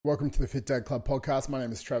Welcome to the Fit Dad Club podcast. My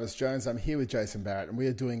name is Travis Jones. I'm here with Jason Barrett, and we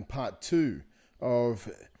are doing part two of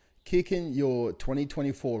kicking your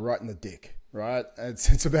 2024 right in the dick, right?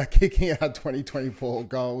 It's about kicking our 2024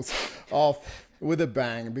 goals off with a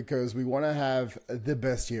bang because we want to have the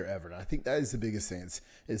best year ever. And I think that is the biggest thing.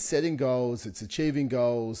 It's setting goals, it's achieving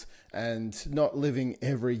goals, and not living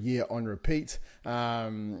every year on repeat.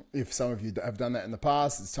 If some of you have done that in the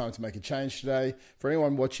past, it's time to make a change today. For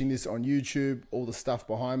anyone watching this on YouTube, all the stuff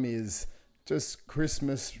behind me is just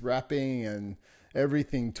Christmas wrapping and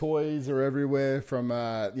everything. Toys are everywhere from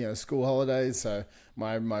school holidays. So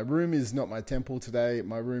my room is not my temple today.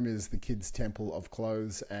 My room is the kids' temple of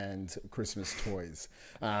clothes and Christmas toys.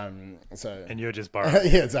 And you're just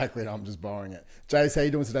borrowing. Yeah, exactly. I'm just borrowing it. Jace, how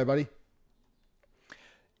you doing today, buddy?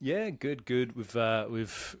 Yeah, good.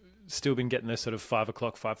 We've still been getting those sort of 5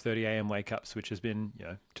 o'clock, 5:30 a.m. wake ups, which has been,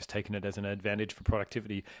 just taking it as an advantage for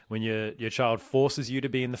productivity. When your child forces you to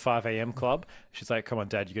be in the 5 a.m. club, she's like, "Come on,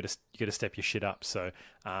 Dad, you got to step your shit up." So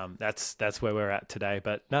that's where we're at today.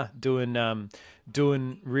 But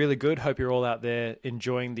doing really good. Hope you're all out there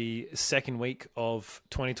enjoying the second week of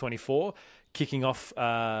 2024. Kicking off,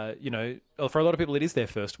 for a lot of people, it is their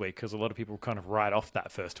first week because a lot of people kind of write off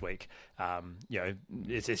that first week.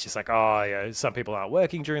 It's just like, some people aren't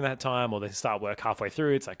working during that time or they start work halfway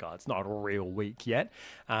through. It's like, it's not a real week yet.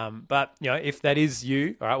 But if that is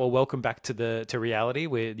you, all right, well, welcome back to reality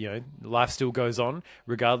where, life still goes on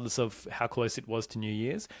regardless of how close it was to New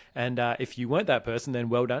Year's. And if you weren't that person, then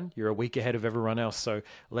well done. You're a week ahead of everyone else. So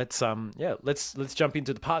let's jump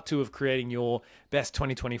into the part two of creating your best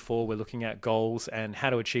 2024. We're looking at goals and how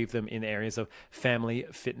to achieve them in areas of family,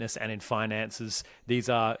 fitness, and in finances. These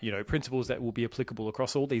are, principles that will be applicable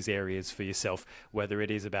across all these areas for yourself, whether it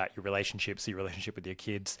is about your relationships, your relationship with your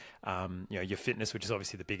kids, your fitness, which is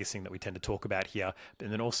obviously the biggest thing that we tend to talk about here,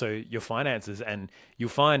 and then also your finances. And you'll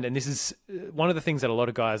find, and this is one of the things that a lot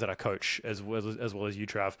of guys that I coach, as well as you,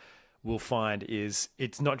 Trav, will find is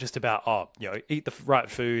it's not just about, eat the right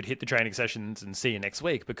food, hit the training sessions, and see you next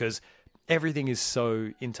week, because everything is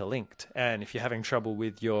so interlinked. And if you're having trouble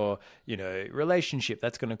with your, relationship,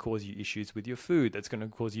 that's going to cause you issues with your food. That's going to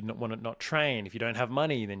cause you want to not train. If you don't have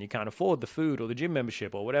money, then you can't afford the food or the gym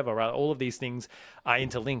membership or whatever, right? All of these things are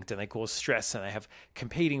interlinked and they cause stress and they have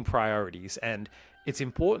competing priorities. And it's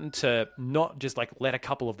important to not just let a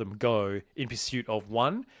couple of them go in pursuit of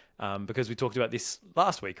one. Because we talked about this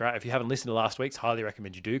last week, right? If you haven't listened to last week's, highly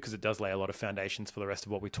recommend you do, because it does lay a lot of foundations for the rest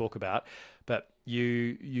of what we talk about. But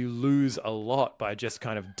you lose a lot by just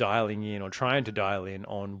kind of dialing in or trying to dial in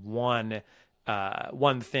on one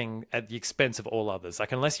thing at the expense of all others.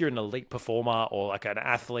 Like, unless you're an elite performer or like an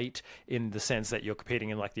athlete in the sense that you're competing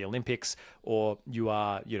in like the Olympics, or you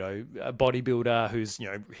are, a bodybuilder who's,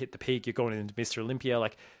 hit the peak, you're going into Mr. Olympia,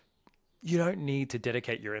 you don't need to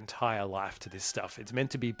dedicate your entire life to this stuff. It's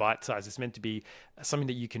meant to be bite-sized. It's meant to be something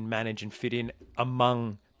that you can manage and fit in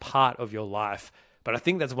among part of your life. But I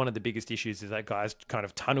think that's one of the biggest issues, is that guys kind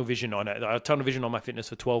of tunnel vision on it. Tunnel vision on my fitness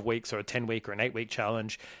for 12 weeks or a 10-week or an 8-week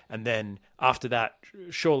challenge. And then after that,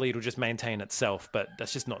 surely it'll just maintain itself. But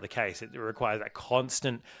that's just not the case. It requires that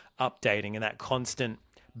constant updating and that constant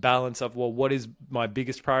balance of, well, what is my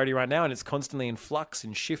biggest priority right now? And it's constantly in flux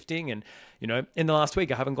and shifting. And in the last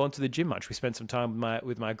week, I haven't gone to the gym much. We spent some time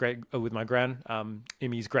with my gran,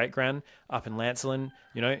 Imi's great gran, up in Lancelin.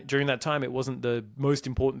 During that time, it wasn't the most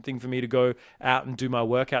important thing for me to go out and do my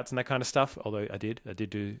workouts and that kind of stuff. Although I did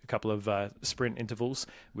do a couple of sprint intervals,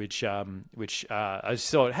 which I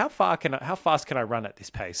thought, how fast can I run at this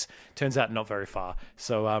pace? Turns out not very far.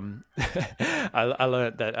 So I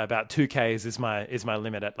learned that about 2Ks is my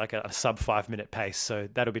limit at like a sub 5-minute pace. So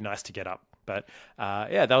that'll be nice to get up. But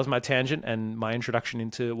that was my tangent and my introduction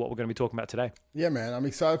into what we're going to be talking about today. Yeah, man, I'm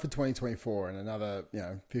excited for 2024 and another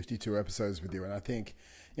 52 episodes with you. And I think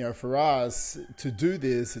for us to do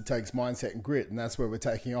this, it takes mindset and grit, and that's where we're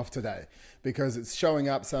taking off today, because it's showing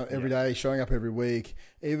up every day, showing up every week,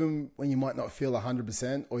 even when you might not feel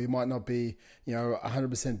 100% or you might not be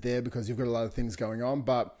 100% there because you've got a lot of things going on.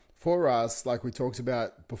 But for us, like we talked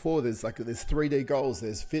about before, there's 3D goals.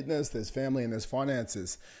 There's fitness, there's family, and there's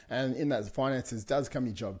finances. And in that finances does come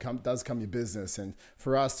your job, does come your business. And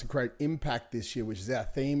for us to create impact this year, which is our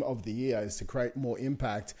theme of the year, is to create more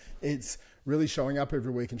impact. It's really showing up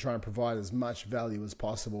every week and trying to provide as much value as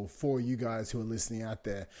possible for you guys who are listening out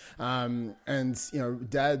there.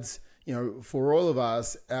 Dads, for all of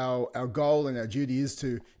us, our goal and our duty is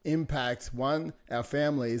to impact, our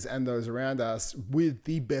families and those around us with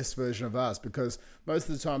the best version of us, because most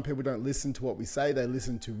of the time people don't listen to what we say, they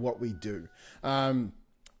listen to what we do.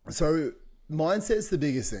 So mindset's the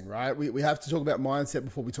biggest thing, right? We have to talk about mindset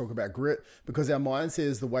before we talk about grit, because our mindset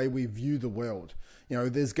is the way we view the world.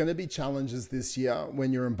 There's going to be challenges this year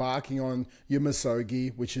when you're embarking on your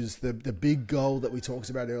Musogi, which is the big goal that we talked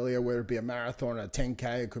about earlier, whether it be a marathon, a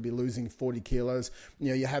 10K, it could be losing 40 kilos.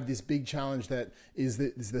 You have this big challenge that is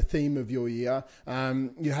the theme of your year.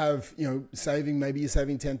 You have, maybe you're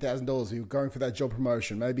saving $10,000. You're going for that job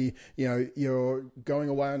promotion. Maybe, you're going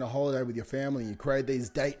away on a holiday with your family. You create these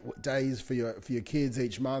days for your kids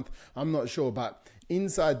each month. I'm not sure, but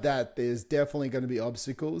inside that, there's definitely going to be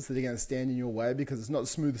obstacles that are going to stand in your way, because it's not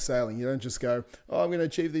smooth sailing. You don't just go, I'm going to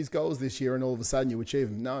achieve these goals this year, and all of a sudden you achieve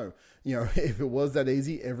them. No, if it was that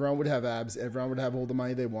easy, everyone would have abs, everyone would have all the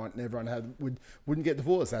money they want, and everyone wouldn't get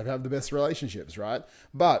divorced. They'd have the best relationships, right?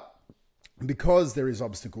 But because there is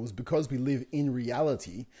obstacles, because we live in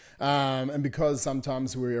reality, and because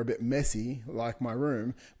sometimes we're a bit messy, like my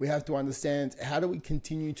room, we have to understand, how do we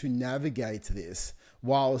continue to navigate this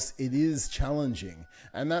whilst it is challenging?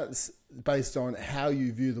 And that's based on how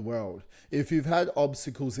you view the world. If you've had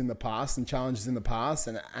obstacles in the past and challenges in the past,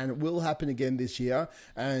 and it will happen again this year,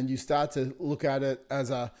 and you start to look at it as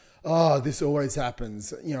this always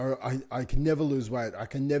happens. I can never lose weight. I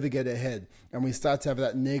can never get ahead. And we start to have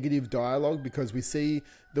that negative dialogue because we see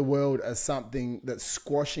the world as something that's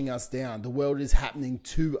squashing us down. The world is happening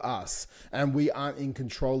to us, and we aren't in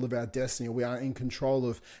control of our destiny. We aren't in control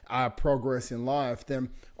of our progress in life. Then,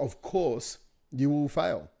 of course, you will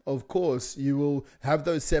fail. Of course, you will have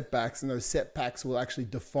those setbacks, and those setbacks will actually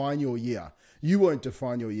define your year. You won't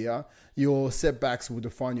define your year. Your setbacks will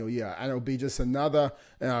define your year. And it'll be just another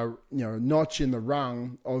notch in the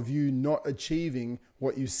rung of you not achieving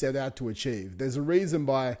what you set out to achieve. There's a reason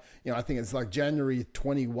by, I think it's like January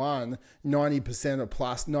 21,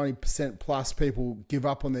 90% plus people give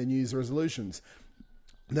up on their New Year's resolutions.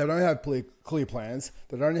 They don't have clear plans.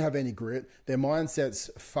 They don't have any grit. Their mindset's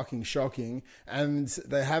fucking shocking. And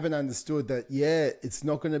they haven't understood that, it's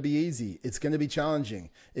not going to be easy. It's going to be challenging.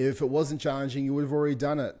 If it wasn't challenging, you would have already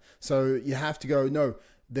done it. So you have to go, no,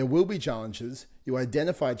 there will be challenges. You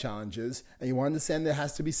identify challenges, and you understand there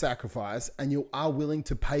has to be sacrifice, and you are willing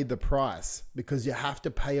to pay the price, because you have to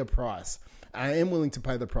pay a price. I am willing to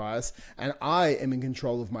pay the price, and I am in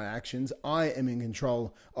control of my actions. I am in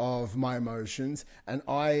control of my emotions, and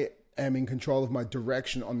I am in control of my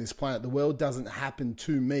direction on this planet. The world doesn't happen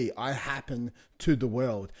to me. I happen to the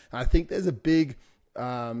world. And I think there's a big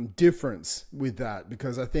difference with that,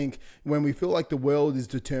 because I think when we feel like the world is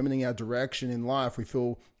determining our direction in life, we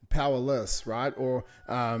feel powerless, right? Or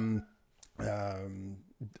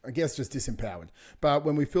I guess just disempowered. But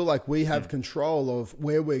when we feel like we have control of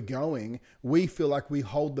where we're going, we feel like we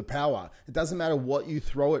hold the power. It doesn't matter what you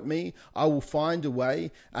throw at me. I will find a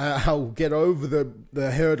way. I'll get over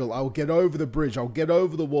the hurdle. I'll get over the bridge. I'll get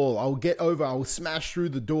over the wall. I will smash through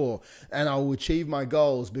the door, and I will achieve my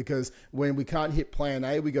goals, because when we can't hit plan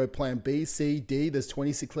A, we go plan B, C, D. There's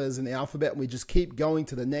 26 letters in the alphabet, and we just keep going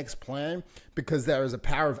to the next plan, because there is a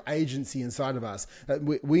power of agency inside of us.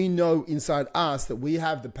 We know inside us that we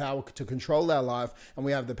have the power to control our life, and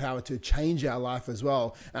we have the power to change our life as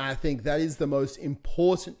well. And I think that is the most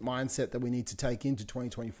important mindset that we need to take into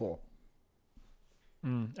 2024.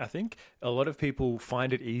 I think a lot of people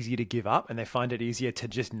find it easier to give up, and they find it easier to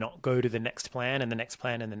just not go to the next plan and the next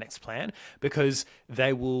plan and the next plan, because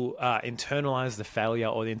they will internalize the failure,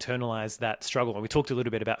 or they internalize that struggle. And we talked a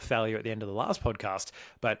little bit about failure at the end of the last podcast,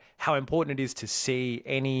 but how important it is to see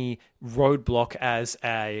any roadblock as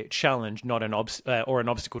a challenge, not an or an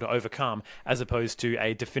obstacle to overcome, as opposed to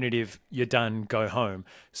a definitive, you're done, go home.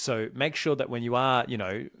 So make sure that when you are,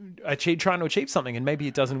 trying to achieve something, and maybe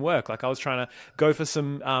it doesn't work. Like I was trying to go for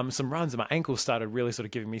some runs, and my ankle started really sort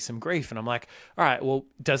of giving me some grief, and I'm like, all right, well,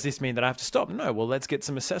 does this mean that I have to stop? No. Well, let's get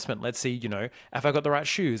some assessment. Let's see, have I got the right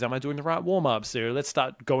shoes? Am I doing the right warm-ups? So let's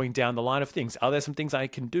start going down the line of things. Are there some things I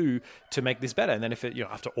can do to make this better? And then if it,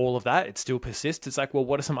 after all of that, it still persists, it's like, well,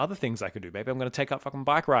 what are some other things I could do? Maybe I'm going to take up fucking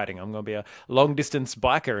bike riding. I'm going to be a long distance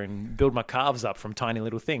biker and build my calves up from tiny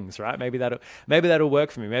little things, right? Maybe that'll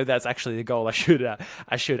work for me. Maybe that's actually the goal I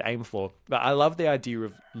should aim for. But I love the idea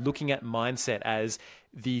of looking at mindset as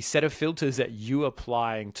the set of filters that you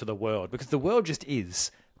applying to the world, because the world just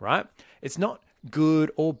is, right? It's not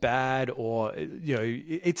good or bad, or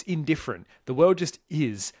it's indifferent. The world just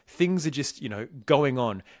is. Things are just going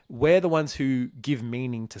on. We're the ones who give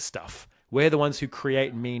meaning to stuff. We're the ones who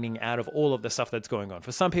create meaning out of all of the stuff that's going on.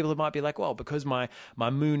 For some people, it might be like, well, because my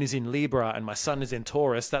moon is in Libra and my sun is in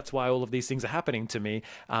Taurus, that's why all of these things are happening to me.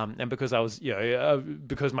 And because I was,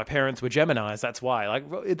 because my parents were Geminis, that's why.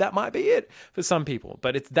 Like, that might be it for some people.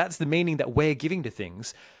 But that's the meaning that we're giving to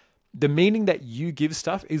things. the meaning that you give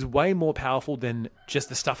stuff is way more powerful than just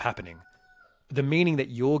the stuff happening. The meaning that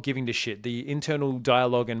you're giving to shit, the internal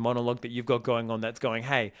dialogue and monologue that you've got going on that's going,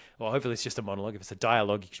 hey, well, hopefully it's just a monologue. If it's a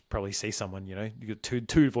dialogue, you should probably see someone, you've got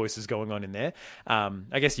two voices going on in there.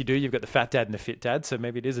 I guess you do. You've got the fat dad and the fit dad, so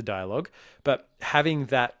maybe it is a dialogue. But having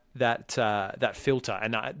that filter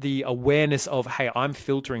and the awareness of, hey, I'm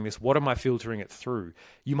filtering this. What am I filtering it through?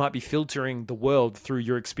 You might be filtering the world through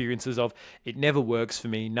your experiences of, it never works for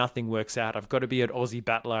me. Nothing works out. I've got to be an Aussie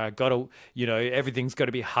battler. I've got to, everything's got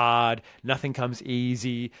to be hard. Nothing comes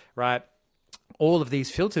easy, right? All of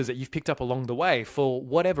these filters that you've picked up along the way for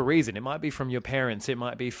whatever reason. It might be from your parents. It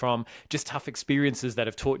might be from just tough experiences that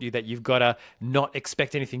have taught you that you've got to not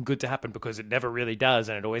expect anything good to happen because it never really does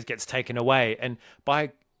and it always gets taken away. And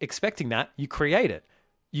by expecting that, you create it.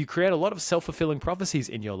 You create a lot of self-fulfilling prophecies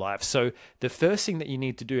in your life. So the first thing that you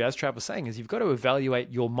need to do, as Trav was saying, is you've got to evaluate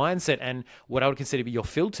your mindset and what I would consider to be your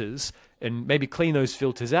filters, and maybe clean those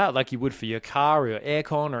filters out like you would for your car or your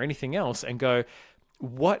aircon or anything else, and go,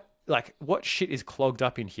 what shit is clogged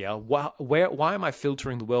up in here? Why am I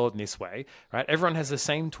filtering the world in this way, right? Everyone has the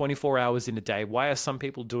same 24 hours in a day. Why are some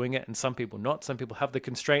people doing it and some people not? Some people have the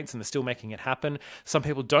constraints and they're still making it happen. Some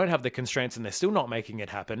people don't have the constraints and they're still not making it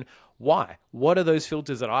happen. Why? What are those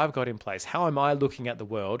filters that I've got in place? How am I looking at the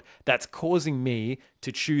world that's causing me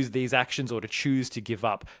to choose these actions or to choose to give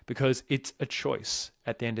up? Because it's a choice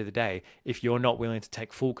at the end of the day if you're not willing to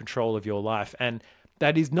take full control of your life. And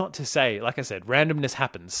that is not to say, like I said, randomness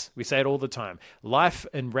happens. We say it all the time. Life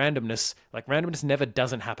and randomness, randomness never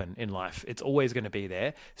doesn't happen in life. It's always going to be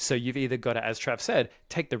there. So you've either got to, as Trav said,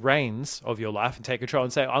 take the reins of your life and take control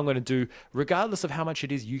and say, I'm going to do, regardless of how much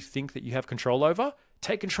it is you think that you have control over,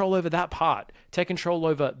 take control over that part. Take control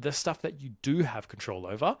over the stuff that you do have control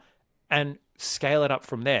over and scale it up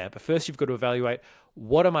from there. But first you've got to evaluate,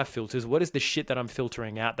 what are my filters? What is the shit that I'm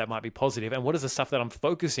filtering out that might be positive? And what is the stuff that I'm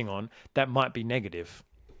focusing on that might be negative?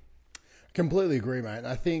 Completely agree, mate.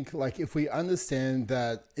 I think if we understand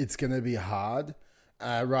that it's going to be hard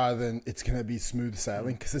rather than it's going to be smooth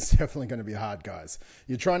sailing, because it's definitely going to be hard, guys.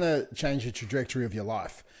 You're trying to change the trajectory of your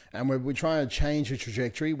life. And we're trying to change the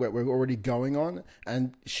trajectory where we're already going on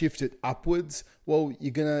and shift it upwards. Well,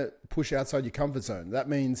 you're going to push outside your comfort zone. That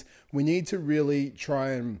means we need to really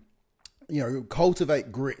try and cultivate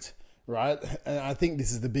grit, right? And I think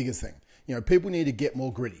this is the biggest thing. People need to get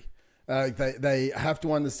more gritty. They have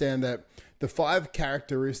to understand that the 5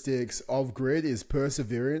 characteristics of grit is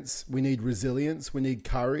perseverance. We need resilience. We need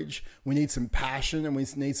courage. We need some passion, and we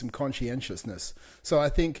need some conscientiousness. So I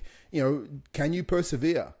think, can you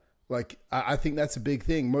persevere? I think that's a big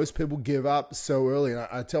thing. Most people give up so early. And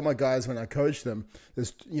I tell my guys when I coach them,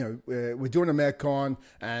 there's, we're doing a Metcon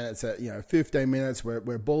and it's at, 15 minutes.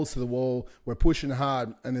 We're balls to the wall. We're pushing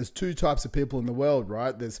hard. And there's 2 types of people in the world,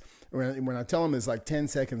 right? There's, when I tell them there's 10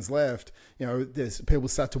 seconds left, there's people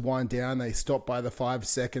start to wind down. They stop by the 5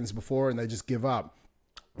 seconds before and they just give up.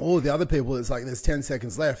 All the other people, it's there's 10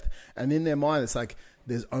 seconds left. And in their mind, it's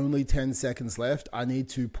there's only 10 seconds left. I need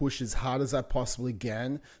to push as hard as I possibly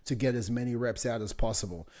can to get as many reps out as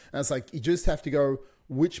possible. And it's you just have to go,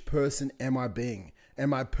 which person am I being?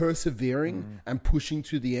 Am I persevering and pushing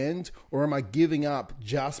to the end, or am I giving up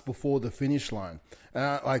just before the finish line?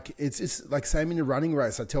 It's just same in a running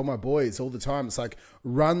race. I tell my boys all the time, it's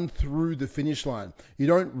run through the finish line. You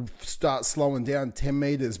don't start slowing down 10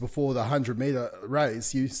 meters before the 100-meter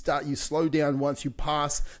race. You slow down once you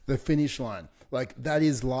pass the finish line. That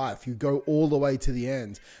is life. You go all the way to the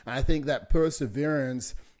end. And I think that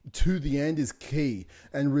perseverance to the end is key.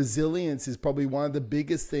 And resilience is probably one of the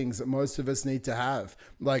biggest things that most of us need to have.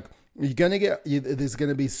 There's going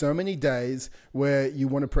to be so many days where you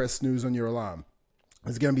want to press snooze on your alarm.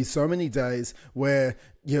 There's going to be so many days where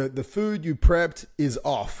the food you prepped is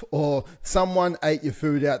off, or someone ate your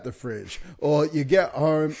food out the fridge, or you get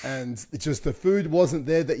home and it's just the food wasn't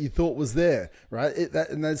there that you thought was there, right?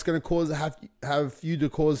 And that's going to have you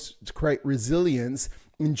to create resilience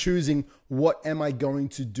in choosing, what am I going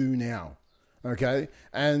to do now? Okay.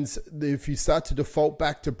 And if you start to default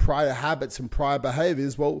back to prior habits and prior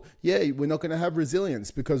behaviors, well, yeah, we're not going to have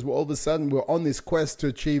resilience, because all of a sudden we're on this quest to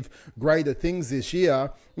achieve greater things this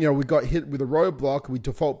year. We got hit with a roadblock. We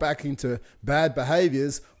default back into bad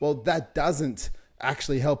behaviors. Well, that doesn't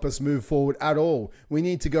actually help us move forward at all. We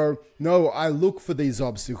need to go, no, I look for these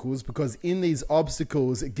obstacles because in these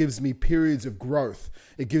obstacles, it gives me periods of growth.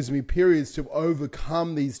 It gives me periods to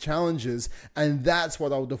overcome these challenges. And that's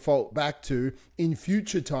what I'll default back to in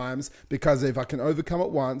future times, because if I can overcome it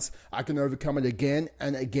once, I can overcome it again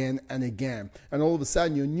and again and again. And all of a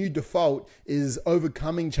sudden, your new default is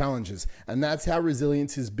overcoming challenges. And that's how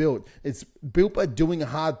resilience is built. It's built by doing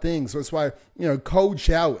hard things. So that's why, cold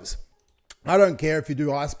showers. I don't care if you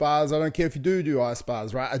do ice baths. I don't care if you do ice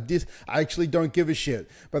baths, right? I actually don't give a shit.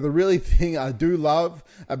 But the really thing I do love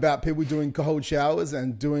about people doing cold showers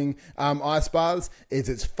and doing ice baths is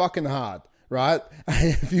it's fucking hard, right?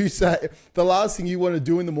 If you say the last thing you want to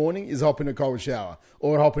do in the morning is hop in a cold shower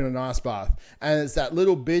or hop in an ice bath, and it's that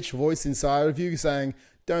little bitch voice inside of you saying,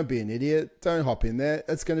 don't be an idiot. Don't hop in there.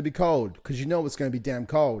 It's going to be cold, because you know it's going to be damn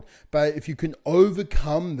cold. But if you can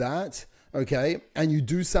overcome that, okay, and you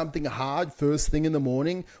do something hard first thing in the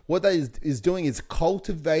morning, what that is doing is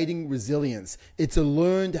cultivating resilience. It's a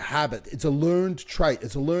learned habit. It's a learned trait.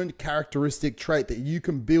 It's a learned characteristic trait that you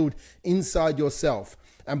can build inside yourself.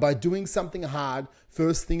 And by doing something hard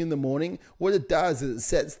first thing in the morning, what it does is it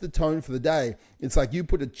sets the tone for the day. It's like you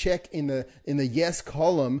put a check in the yes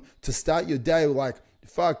column to start your day, like,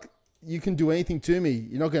 fuck, you can do anything to me.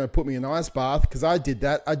 You're not going to put me in an ice bath, because I did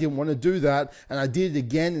that. I didn't want to do that. And I did it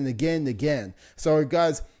again and again and again. So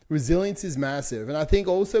guys, resilience is massive. And I think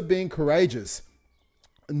also being courageous.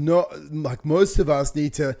 Like most of us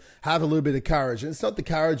need to have a little bit of courage. And it's not the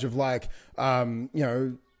courage of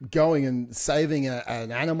going and saving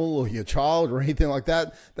an animal or your child or anything like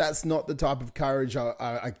that. That's not the type of courage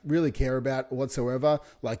I really care about whatsoever.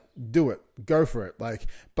 Like, do it. Go for it.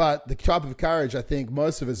 But the type of courage I think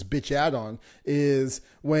most of us bitch out on is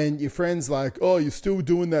when your friend's like, oh, you're still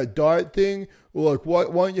doing that diet thing? Or like, why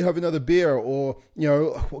don't you have another beer? Or,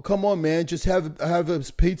 well, come on, man, just have a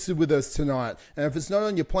pizza with us tonight. And if it's not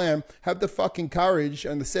on your plan, have the fucking courage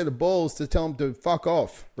and the set of balls to tell them to fuck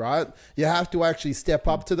off, right? You have to actually step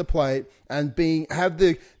up to the plate and have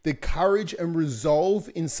the courage and resolve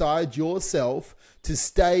inside yourself to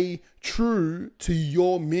stay true to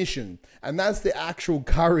your mission. And that's the actual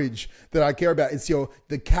courage that I care about. It's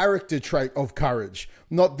the character trait of courage,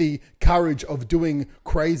 not the courage of doing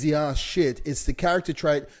crazy ass shit. It's the character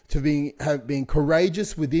trait to being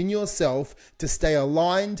courageous within yourself to stay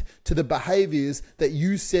aligned to the behaviors that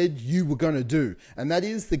you said you were going to do. And that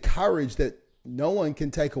is the courage that no one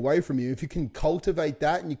can take away from you. If you can cultivate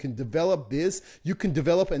that and you can develop this, you can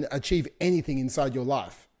develop and achieve anything inside your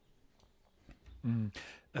life.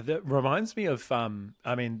 That reminds me of,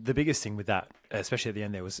 the biggest thing with that, especially at the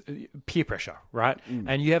end there, was peer pressure, right?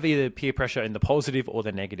 And you have either peer pressure in the positive or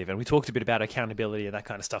the negative. And we talked a bit about accountability and that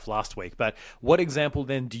kind of stuff last week. But what example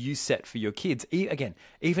then do you set for your kids? Again,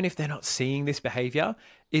 even if they're not seeing this behavior,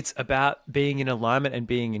 it's about being in alignment and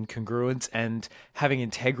being in congruence and having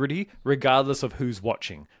integrity, regardless of who's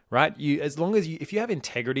watching, right? If you have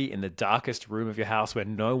integrity in the darkest room of your house where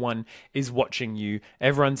no one is watching you,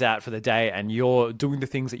 everyone's out for the day, and you're doing the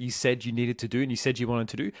things that you said you needed to do and you said you wanted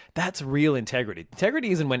to do, that's real integrity.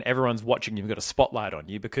 Integrity isn't when everyone's watching you've got a spotlight on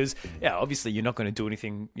you, because obviously you're not going to do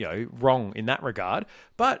anything wrong in that regard.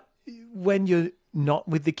 But when you're not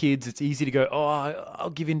with the kids, it's easy to go, oh, I'll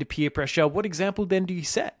give in to peer pressure. What example then do you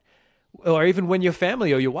set? Or even when your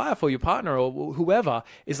family or your wife or your partner or whoever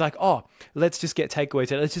is like, oh, let's just get takeaway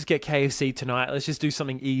today. Let's just get KFC tonight. Let's just do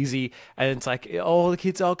something easy. And it's like, oh, the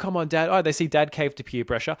kids, oh, come on, dad. Oh, they see dad cave to peer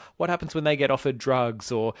pressure. What happens when they get offered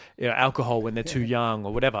drugs or alcohol when they're too young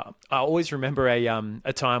or whatever? I always remember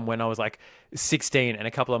a time when I was like 16 and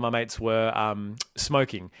a couple of my mates were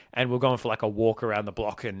smoking, and we're going for like a walk around the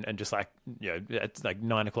block and just like, it's like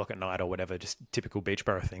 9 o'clock at night or whatever, just typical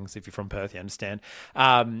Beachboro things. If you're from Perth, you understand.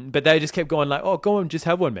 But they just kept going like, oh, go on, just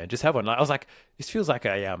have one, man. Just have one. Like, I was like, this feels like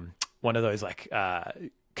a one of those like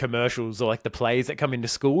commercials or like the plays that come into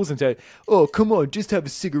schools and say, oh, come on, just have a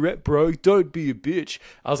cigarette, bro. Don't be a bitch.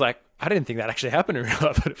 I was like, I didn't think that actually happened in real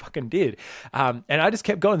life, but it fucking did. And I just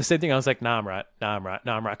kept going the same thing. I was like, nah, I'm right.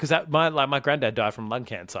 Because my granddad died from lung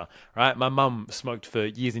cancer, right? My mum smoked for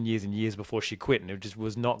years and years and years before she quit, and it just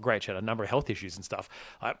was not great. She had a number of health issues and stuff.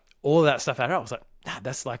 All of that stuff out. I was like, nah,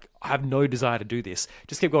 that's like, I have no desire to do this.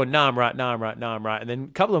 Just kept going, nah, I'm right. And then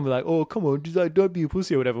a couple of them were like, oh, come on, just like, don't be a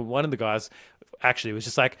pussy or whatever. One of the guys actually was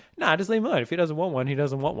just like, nah, just leave him alone. If he doesn't want one, he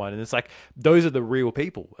doesn't want one. And it's like, those are the real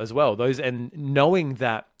people as well. And knowing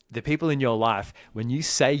that the people in your life, when you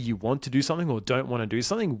say you want to do something or don't want to do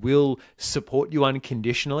something, will support you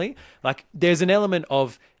unconditionally. Like, there's an element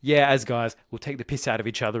of, as guys, we'll take the piss out of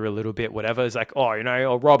each other a little bit, whatever. It's like,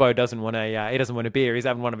 Robbo doesn't want he doesn't want a beer. He's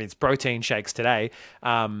having one of his protein shakes today.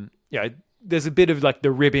 there's a bit of like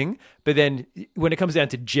the ribbing, but then when it comes down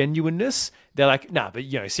to genuineness, they're like, nah, but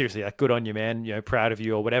seriously, like, good on you, man, proud of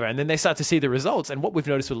you or whatever. And then they start to see the results. And what we've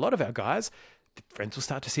noticed with a lot of our guys, the friends will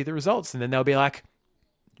start to see the results, and then they'll be like,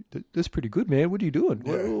 that's pretty good, man. What are you doing?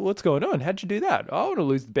 Yeah. What's going on? How'd you do that? I want to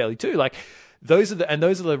lose the belly too. Like, those are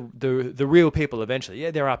the real people eventually. Yeah,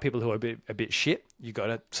 there are people who are a bit shit. You got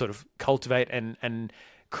to sort of cultivate and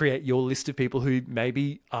create your list of people who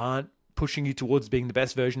maybe aren't pushing you towards being the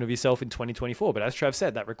best version of yourself in 2024. But as Trav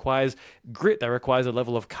said, that requires grit. That requires a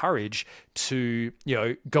level of courage to,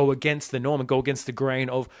 go against the norm and go against the grain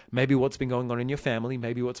of maybe what's been going on in your family,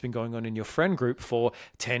 maybe what's been going on in your friend group for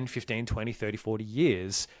 10, 15, 20, 30, 40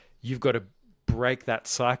 years. You've got to break that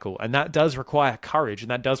cycle. And that does require courage,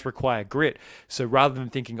 and that does require grit. So rather than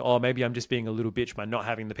thinking, oh, maybe I'm just being a little bitch by not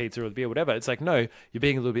having the pizza or the beer, whatever, it's like, no, you're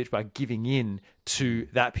being a little bitch by giving in to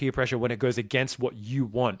that peer pressure when it goes against what you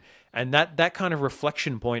want. And that kind of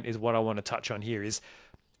reflection point is what I want to touch on here, is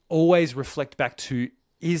always reflect back to,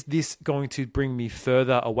 is this going to bring me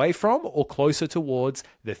further away from or closer towards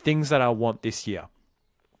the things that I want this year?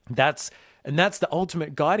 That's the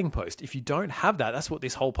ultimate guiding post. If you don't have that, that's what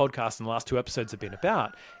this whole podcast and the last 2 episodes have been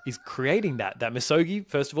about, is creating that Misogi,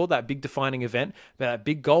 first of all, that big defining event, that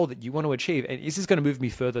big goal that you want to achieve. And is this going to move me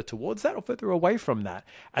further towards that or further away from that?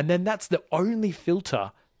 And then that's the only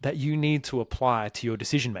filter that you need to apply to your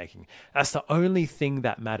decision making. That's the only thing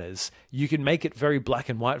that matters. You can make it very black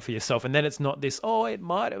and white for yourself, and then it's not this, oh, it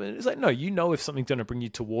might. I mean, it's like, no, if something's going to bring you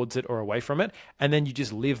towards it or away from it, and then you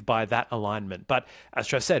just live by that alignment. But as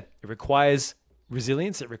Trev said, it requires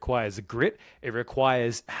resilience, it requires grit, it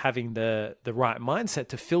requires having the right mindset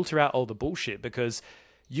to filter out all the bullshit, because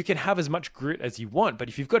you can have as much grit as you want, but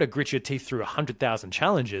if you've got to grit your teeth through 100,000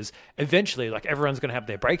 challenges, eventually, like, everyone's going to have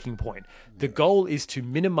their breaking point. The goal is to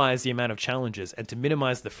minimize the amount of challenges and to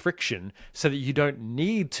minimize the friction so that you don't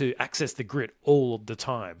need to access the grit all the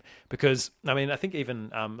time. Because, I mean, I think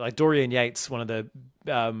even like Dorian Yates, one of the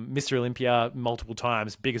Mr. Olympia multiple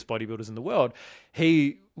times, biggest bodybuilders in the world,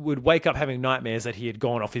 he would wake up having nightmares that he had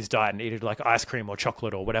gone off his diet and eaten like ice cream or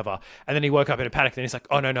chocolate or whatever. And then he woke up in a panic and he's like,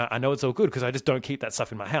 oh, no, I know it's all good because I just don't keep that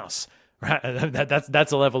stuff in my house. Right? And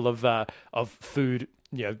that's a level of food,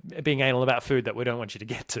 being anal about food that we don't want you to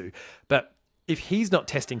get to. But if he's not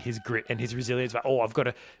testing his grit and his resilience, like, oh, I've got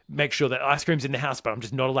to make sure that ice cream's in the house, but I'm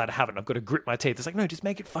just not allowed to have it, and I've got to grit my teeth. It's like, no, just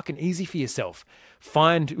make it fucking easy for yourself.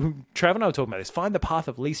 Trav and I were talking about this, find the path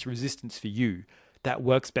of least resistance for you that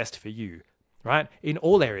works best for you. Right? In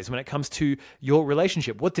all areas, when it comes to your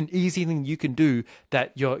relationship, what's an easy thing you can do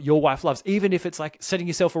that your wife loves? Even if it's like setting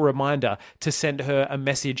yourself a reminder to send her a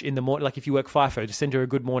message in the morning, like if you work FIFO, to send her a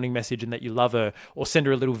good morning message and that you love her, or send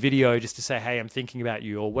her a little video just to say, hey, I'm thinking about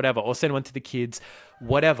you, or whatever, or send one to the kids,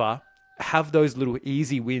 whatever. Have those little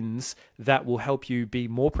easy wins that will help you be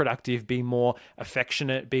more productive, be more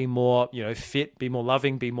affectionate, be more, fit, be more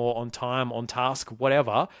loving, be more on time, on task,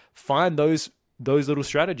 whatever. Find those little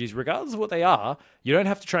strategies, regardless of what they are. You don't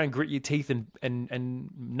have to try and grit your teeth and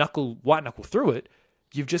white knuckle through it.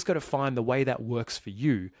 You've just got to find the way that works for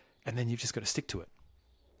you, and then you've just got to stick to it.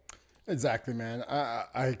 Exactly, man.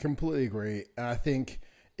 I completely agree. And I think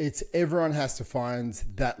everyone has to find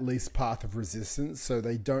that least path of resistance so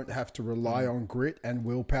they don't have to rely on grit and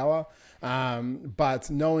willpower. But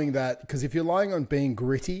knowing that, because if you're relying on being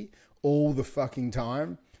gritty all the fucking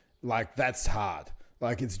time, like, that's hard.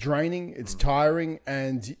 Like, it's draining, it's tiring,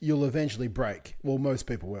 and you'll eventually break. Well, most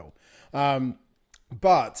people will.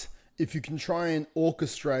 But if you can try and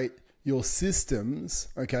orchestrate your systems,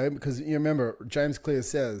 okay, because you remember, James Clear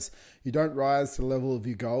says, you don't rise to the level of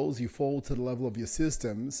your goals, you fall to the level of your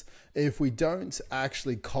systems. If we don't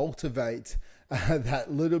actually cultivate that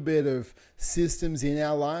little bit of systems in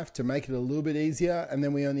our life to make it a little bit easier, and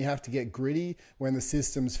then we only have to get gritty when the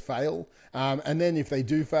systems fail. And then if they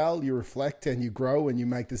do fail, you reflect and you grow and you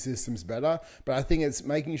make the systems better. But I think it's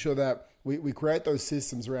making sure that we create those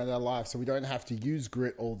systems around our life so we don't have to use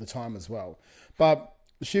grit all the time as well. But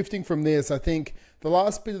shifting from this, I think the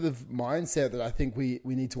last bit of the mindset that I think we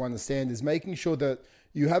need to understand is making sure that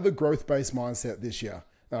you have a growth-based mindset this year.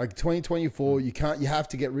 Like 2024, you have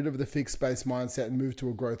to get rid of the fixed-based mindset and move to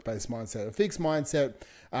a growth-based mindset. A fixed mindset,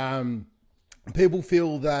 people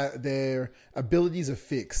feel that their abilities are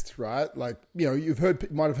fixed, right? Like,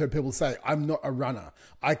 might have heard people say, I'm not a runner.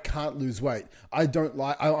 I can't lose weight.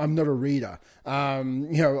 I'm not a reader.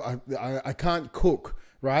 I can't cook,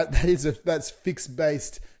 right? That's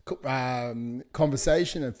fixed-based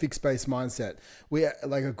conversation and fixed-based mindset.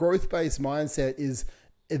 Like, a growth-based mindset is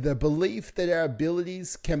the belief that our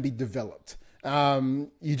abilities can be developed.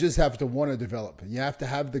 You just have to want to develop. You have to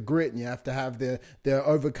have the grit and you have to have the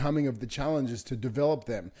overcoming of the challenges to develop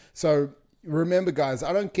them. So Remember, guys,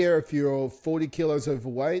 I don't care if you're 40 kilos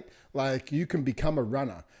overweight, like you can become a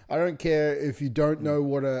runner. I don't care if you don't know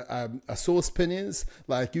what a saucepan is,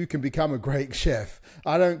 like you can become a great chef.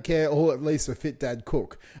 I don't care, or at least a fit dad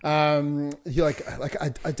cook. You're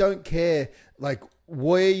I don't care like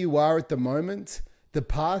where you are at the moment. The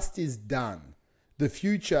past is done. The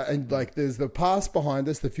future, and like there's the past behind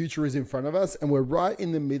us, the future is in front of us, and we're right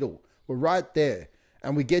in the middle. We're right there.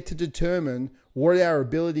 And we get to determine what our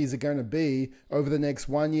abilities are going to be over the next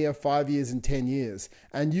 1 year, 5 years, and 10 years.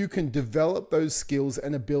 And you can develop those skills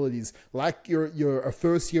and abilities like you're a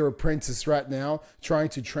first year apprentice right now, trying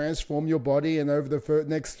to transform your body. And over the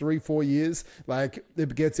next 3-4 years, like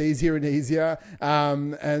it gets easier and easier.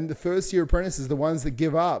 And the first year apprentices, the ones that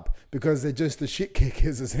give up because they're just the shit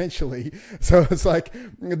kickers essentially. So it's like,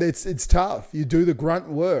 it's tough. You do the grunt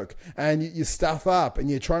work and you stuff up and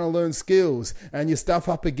you're trying to learn skills and you stuff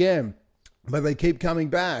up again. But they keep coming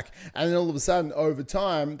back. And then all of a sudden, over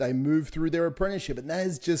time, they move through their apprenticeship. And that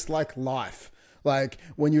is just like life. Like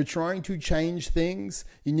when you're trying to change things,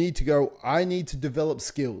 you need to go, I need to develop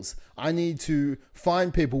skills. I need to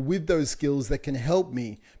find people with those skills that can help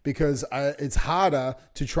me because it's harder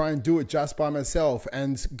to try and do it just by myself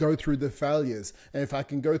and go through the failures. And if I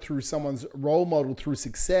can go through someone's role model through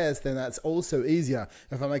success, then that's also easier.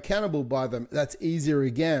 If I'm accountable by them, that's easier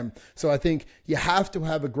again. So I think you have to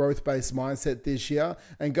have a growth-based mindset this year.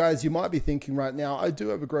 And guys, you might be thinking right now, I do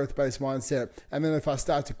have a growth-based mindset. And then if I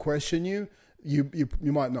start to question you, you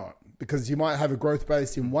might not, because you might have a growth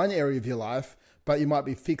base in one area of your life, but you might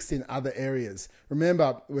be fixed in other areas.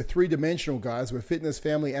 Remember, we're three-dimensional, guys. We're fitness,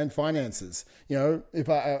 family, and finances. You know, if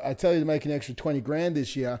I tell you to make an extra 20 grand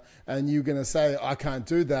this year and you're going to say, I can't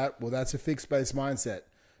do that, well, that's a fixed base mindset,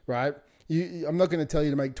 right? I'm not going to tell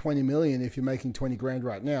you to make 20 million if you're making 20 grand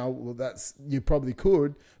right now. Well, you probably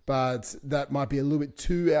could, but that might be a little bit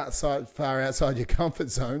too far outside your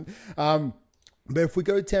comfort zone. But if we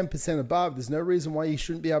go 10% above, there's no reason why you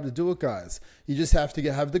shouldn't be able to do it, guys. You just have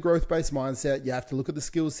to have the growth-based mindset. You have to look at the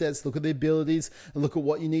skill sets, look at the abilities, and look at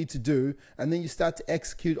what you need to do. And then you start to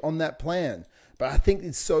execute on that plan. But I think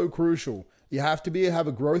it's so crucial. You have to have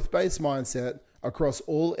a growth-based mindset across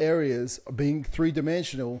all areas, being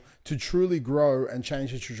three-dimensional, to truly grow and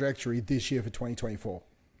change the trajectory this year for 2024.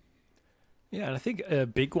 Yeah, and I think a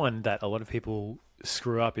big one that a lot of people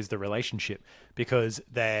screw up is the relationship, because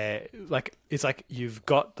it's like you've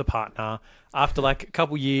got the partner, after like a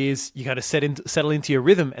couple years you kind of settle into your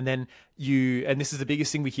rhythm, and then and this is the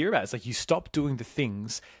biggest thing we hear about, it's like you stop doing the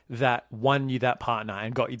things that won you that partner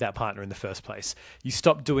and got you that partner in the first place. You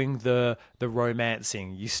stop doing the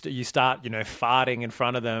romancing. You start farting in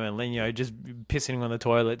front of them, and then just pissing on the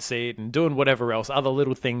toilet seat and doing whatever else, other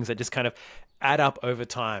little things that just kind of add up over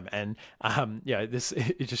time. And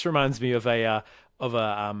it just reminds me of a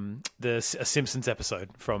Simpsons episode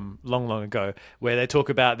from long ago, where they talk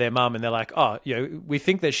about their mum and they're like, we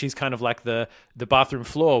think that she's kind of like the bathroom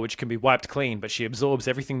floor, which can be wiped clean, but she absorbs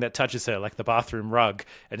everything that touches her, like the bathroom rug.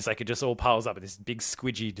 And it's like it just all piles up in this big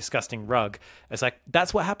squidgy, disgusting rug. It's like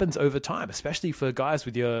that's what happens over time, especially for guys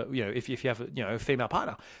with if you have a female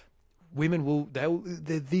partner. Women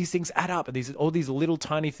these things add up, and all these little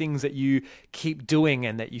tiny things that you keep doing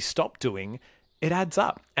and that you stop doing, it adds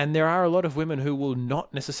up. And there are a lot of women who will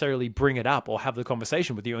not necessarily bring it up or have the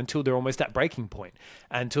conversation with you until they're almost at breaking point,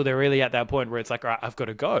 until they're really at that point where it's like, all right, I've got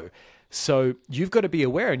to go. So you've got to be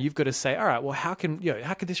aware, and you've got to say, all right, well, how can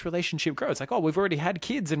this relationship grow? It's like, we've already had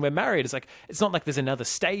kids and we're married. It's like, it's not like there's another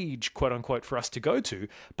stage, quote unquote, for us to go to,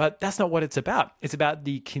 but that's not what it's about. It's about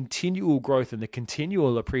the continual growth and the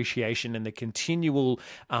continual appreciation and the continual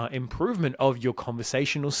improvement of your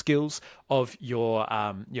conversational skills, of your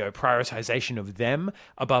prioritization of them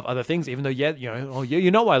above other things. Even though,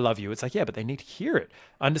 I love you. It's like, yeah, but they need to hear it.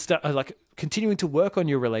 Understand, like continuing to work on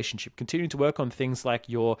your relationship, continuing to work on things like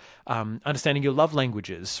your understanding your love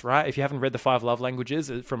languages, right? If you haven't read the 5 love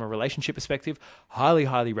languages from a relationship perspective, highly,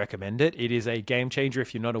 highly recommend it. It is a game changer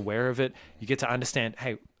if you're not aware of it. You get to understand,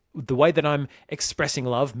 hey, the way that I'm expressing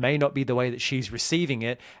love may not be the way that she's receiving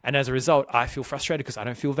it. And as a result, I feel frustrated because I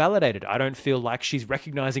don't feel validated. I don't feel like she's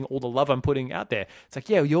recognizing all the love I'm putting out there. It's like,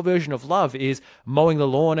 yeah, your version of love is mowing the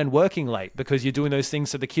lawn and working late because you're doing those things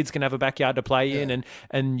so the kids can have a backyard to play in,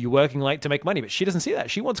 and you're working late to make money. But she doesn't see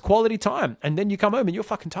that. She wants quality time. And then you come home and you're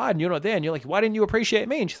fucking tired and you're not there. And you're like, why didn't you appreciate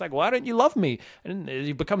me? And she's like, why don't you love me? And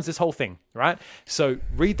it becomes this whole thing, right? So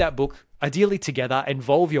read that book. Ideally together,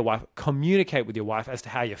 involve your wife, communicate with your wife as to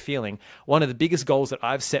how you're feeling. One of the biggest goals that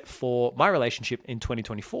I've set for my relationship in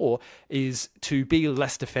 2024 is to be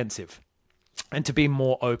less defensive. and to be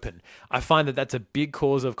more open. I find that that's a big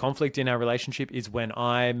cause of conflict in our relationship, is when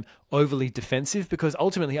I'm overly defensive, because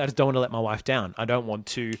ultimately I just don't want to let my wife down. I don't want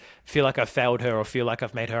to feel like I've failed her, or feel like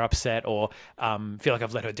I've made her upset, or feel like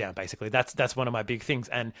I've let her down, basically. That's one of my big things.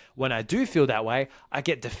 And when I do feel that way, I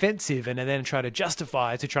get defensive and then try to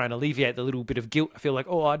justify, to try and alleviate the little bit of guilt. I feel like,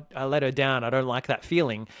 oh, I let her down. I don't like that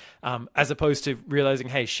feeling. As opposed to realizing,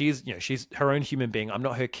 hey, she's her own human being. I'm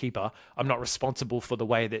not her keeper. I'm not responsible for the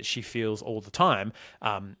way that she feels all the time.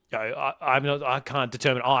 I can't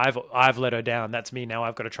determine, I've let her down, that's me now,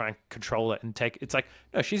 I've got to try and control it and take. It's like,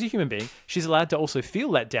 no, she's a human being. She's allowed to also feel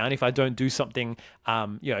let down if I don't do something.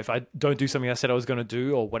 If I don't do something I said I was going to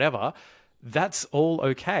do, or whatever, that's all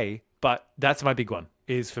okay. But that's my big one,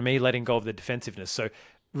 is for me letting go of the defensiveness. So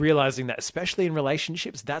realizing that, especially in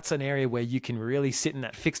relationships, that's an area where you can really sit in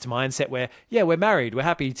that fixed mindset where, yeah, we're married, we're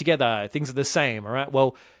happy together, things are the same. All right,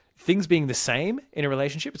 well, things being the same in a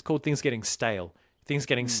relationship, it's called things getting stale. Things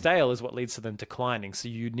getting stale is what leads to them declining. So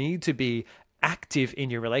you need to be active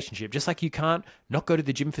in your relationship. Just like you can't not go to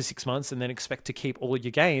the gym for 6 months and then expect to keep all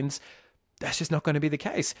your gains. That's just not going to be the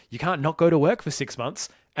case. You can't not go to work for 6 months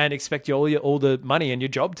and expect all the money and your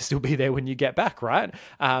job to still be there when you get back, right?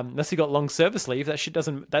 Unless you got long service leave, that shit does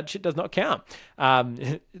not count.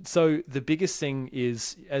 So the biggest thing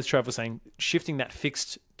is, as Trav was saying, shifting that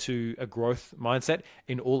fixed to a growth mindset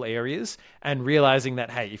in all areas, and realizing that,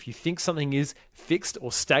 hey, if you think something is fixed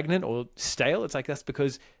or stagnant or stale, it's like, that's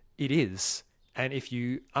because it is. And if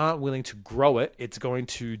you aren't willing to grow it, it's going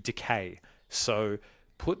to decay. So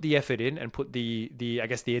put the effort in, and put the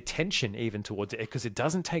attention even towards it, because it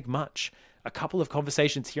doesn't take much. A couple of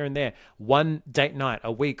conversations here and there, one date night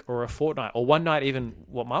a week or a fortnight, or one night, even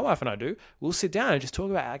what my wife and I do, we'll sit down and just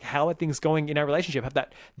talk about, like, how are things going in our relationship, have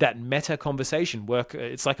that meta conversation.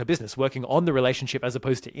 It's like a business, working on the relationship as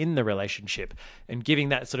opposed to in the relationship, and giving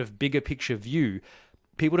that sort of bigger picture view.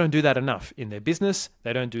 People don't do that enough in their business.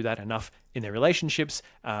 They don't do that enough in their relationships.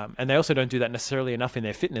 And they also don't do that necessarily enough in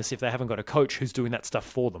their fitness if they haven't got a coach who's doing that stuff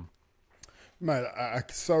for them. Mate, I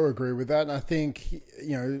so agree with that. And I think,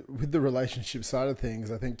 with the relationship side of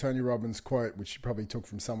things, I think Tony Robbins' quote, which you probably took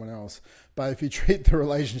from someone else, but if you treat the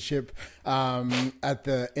relationship at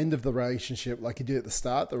the end of the relationship like you did at the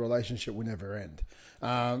start, the relationship will never end.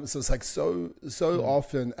 So it's like so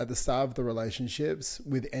often at the start of the relationships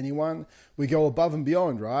with anyone, we go above and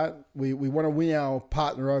beyond, right? We want to win our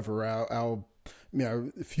partner over, our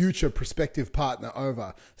future prospective partner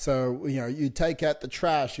over. So, you take out the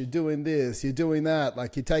trash, you're doing this, you're doing that,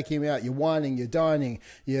 like you're taking him out, you're whining, you're dining,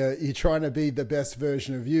 you're trying to be the best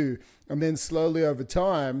version of you. And then slowly over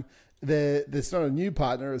time, there's not a new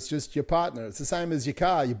partner, it's just your partner. It's the same as your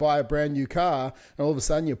car. You buy a brand new car and all of a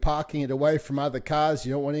sudden you're parking it away from other cars.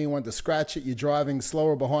 You don't want anyone to scratch it. You're driving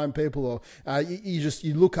slower behind people, or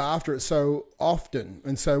you look after it so often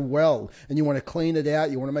and so well, and you want to clean it out.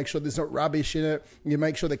 You want to make sure there's not rubbish in it. You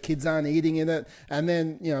make sure the kids aren't eating in it. And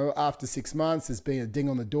then, after 6 months, there's been a ding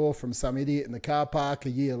on the door from some idiot in the car park. A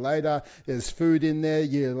year later, there's food in there. A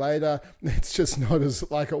year later, it's just not as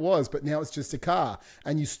like it was, but now it's just a car,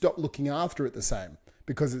 and you stop looking after it the same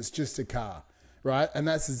because it's just a car, right? And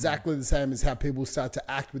that's exactly the same as how people start to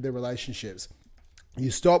act with their relationships. You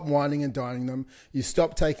stop whining and dining them. You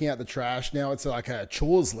stop taking out the trash. Now it's like a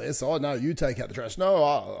chores list. Oh, no, you take out the trash.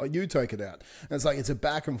 No, you take it out. And it's like, it's a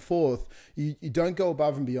back and forth. You don't go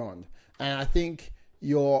above and beyond. And I think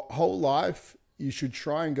your whole life, you should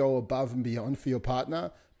try and go above and beyond for your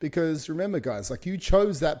partner, because remember, guys, like, you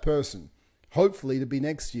chose that person, hopefully, to be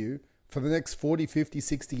next to you for the next 40, 50,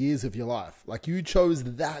 60 years of your life. Like, you chose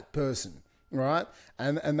that person, right?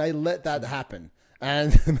 And they let that happen.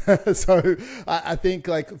 And so I think,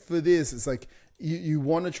 like, for this, it's like you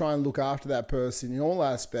want to try and look after that person in all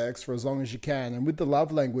aspects for as long as you can. And with the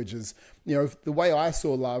love languages, the way I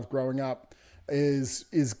saw love growing up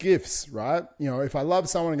is gifts, right? If I love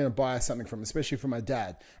someone, I'm going to buy something from them, especially from my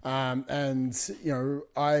dad. And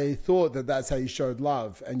I thought that that's how you showed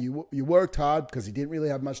love. And you worked hard because he didn't really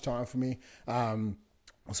have much time for me.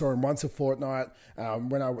 I saw him once a fortnight.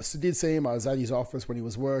 When I did see him, I was at his office when he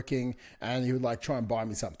was working, and he would try and buy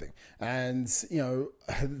me something. And,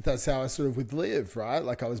 that's how I sort of would live, right?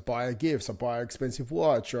 Like, I was buy gifts, I buy an expensive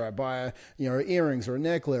watch, or I buy, earrings or a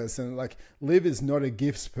necklace. And Liv is not a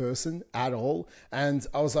gifts person at all. And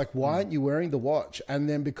I was like, why aren't you wearing the watch? And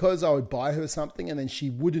then because I would buy her something and then she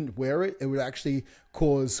wouldn't wear it, it would actually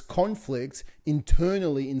cause conflict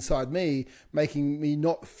internally inside me, making me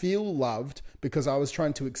not feel loved because I was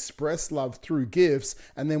trying to express love through gifts.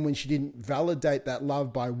 And then when she didn't validate that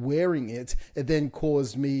love by wearing it, it then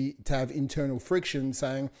caused me to have internal friction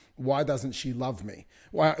saying, Why doesn't she love me?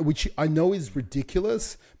 Why, which I know is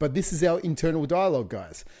ridiculous, but this is our internal dialogue,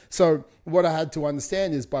 guys. So what I had to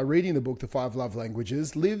understand is by reading the book, The 5 Love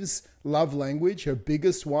Languages, Liv's love language, her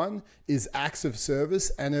biggest one is acts of service,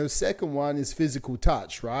 and her second one is physical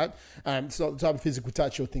touch, right? It's not the type of physical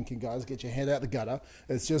touch you're thinking, guys, get your hand out the gutter.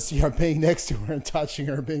 It's just, being next to her and touching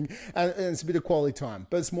her, and it's a bit of quality time,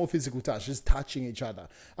 but it's more physical touch, just touching each other.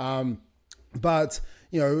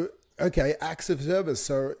 Okay, acts of service.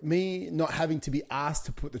 So me not having to be asked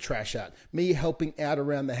to put the trash out, me helping out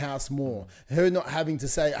around the house more, her not having to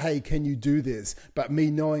say, hey, can you do this? But me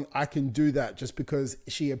knowing I can do that just because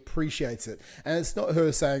she appreciates it. And it's not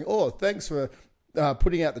her saying, oh, thanks for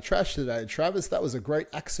putting out the trash today, Travis. That was a great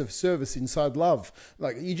acts of service inside love.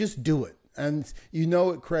 Like, you just do it. And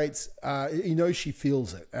it creates, she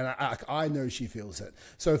feels it. And I know she feels it.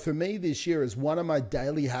 So for me this year is one of my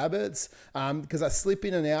daily habits, because I slip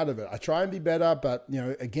in and out of it. I try and be better, but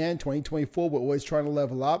again, 2024, we're always trying to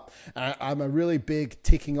level up. I'm a really big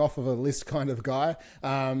ticking off of a list kind of guy.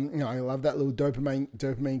 I love that little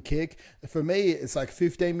dopamine kick. For me, it's like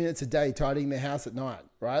 15 minutes a day tidying the house at night.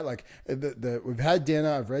 Right? Like we've had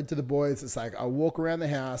dinner, I've read to the boys. It's like I'll walk around the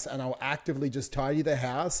house and I'll actively just tidy the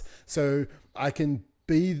house so I can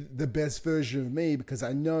be the best version of me, because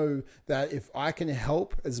I know that if I can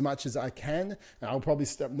help as much as I can, and I'll probably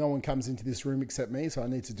no one comes into this room except me, so I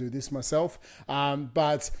need to do this myself.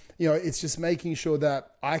 But it's just making sure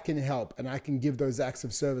that I can help and I can give those acts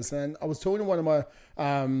of service. And I was talking to one of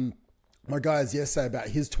my guys yesterday about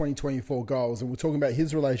his 2024 goals, and we're talking about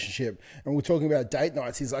his relationship, and we're talking about date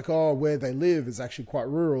nights. He's like, where they live is actually quite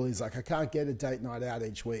rural. He's like, I can't get a date night out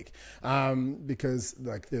each week because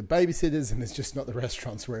like the babysitters, and it's just not the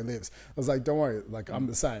restaurants where he lives. I was like, don't worry, like I'm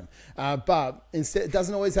the same. But instead, it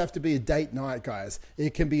doesn't always have to be a date night, guys.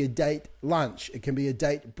 It can be a date lunch. It can be a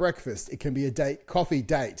date breakfast. It can be a date coffee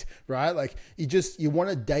date, right? Like you want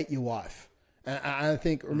to date your wife. And I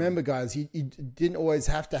think, remember, guys, you didn't always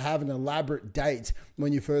have to have an elaborate date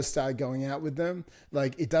when you first started going out with them.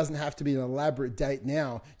 Like, it doesn't have to be an elaborate date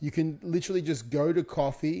now. You can literally just go to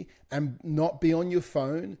coffee and not be on your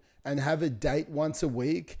phone and have a date once a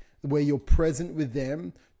week where you're present with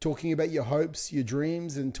them, talking about your hopes, your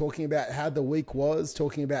dreams, and talking about how the week was,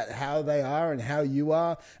 talking about how they are and how you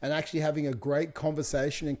are, and actually having a great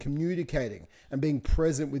conversation and communicating and being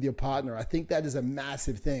present with your partner. I think that is a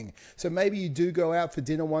massive thing. So maybe you do go out for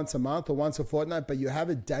dinner once a month or once a fortnight, but you have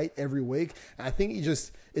a date every week. And I think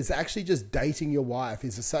it's actually just dating your wife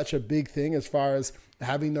is such a big thing as far as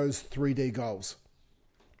having those 3D goals.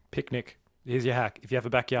 Picnic. Here's your hack. If you have a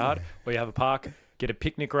backyard or you have a park, get a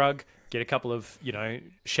picnic rug, get a couple of,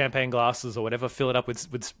 champagne glasses or whatever, fill it up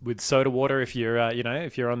with soda water if you're,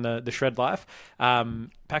 if you're on the shred life.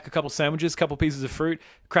 Pack a couple sandwiches, couple pieces of fruit,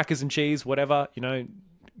 crackers and cheese, whatever,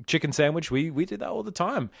 chicken sandwich. We did that all the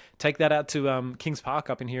time. Take that out to Kings Park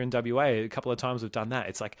up in here in WA. A couple of times we've done that.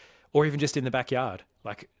 It's like, or even just in the backyard,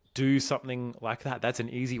 like do something like that. That's an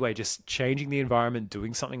easy way, just changing the environment,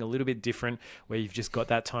 doing something a little bit different where you've just got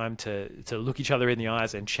that time to look each other in the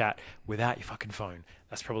eyes and chat without your fucking phone.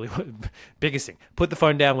 That's probably the biggest thing. Put the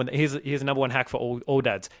phone down. Here's a number one hack for all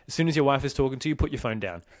dads. As soon as your wife is talking to you, put your phone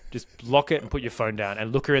down. Just lock it and put your phone down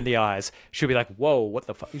and look her in the eyes. She'll be like, whoa, what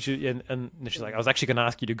the fuck? And she's like, I was actually going to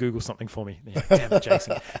ask you to Google something for me. Like, damn it,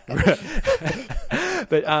 Jason.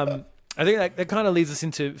 But I think that kind of leads us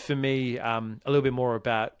into, for me, a little bit more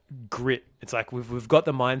about grit. It's like we've got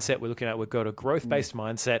the mindset we've got a growth-based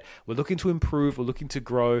mindset. We're looking to improve. We're looking to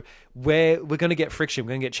grow. We're going to get friction. We're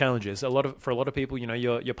going to get challenges. For a lot of people,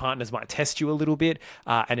 your partners might test you a little bit,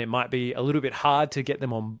 and it might be a little bit hard to get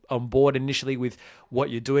them on board initially with what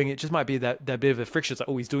you're doing. It just might be that bit of a friction. It's like,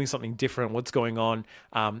 oh, he's doing something different. What's going on?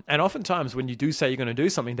 And oftentimes when you do say you're going to do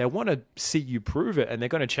something, they want to see you prove it, and they're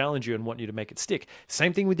going to challenge you and want you to make it stick.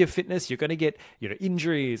 Same thing with your fitness. You're going to get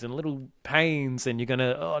injuries and little pains, and you're going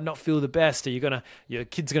to not feel the best. Your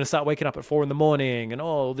kid's going to start waking up at 4 a.m. and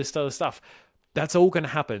all this other stuff. That's all going to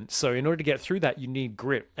happen. So in order to get through that, you need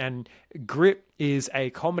grit. And grit is a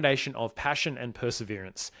combination of passion and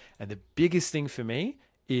perseverance. And the biggest thing for me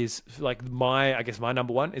is like my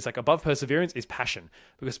number one is like above perseverance is passion,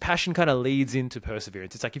 because passion kind of leads into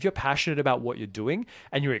perseverance. It's like if you're passionate about what you're doing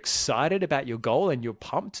and you're excited about your goal and you're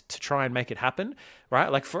pumped to try and make it happen, right?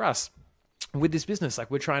 Like for us, with this business,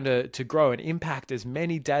 like we're trying to grow and impact as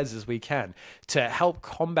many dads as we can to help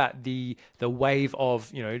combat the wave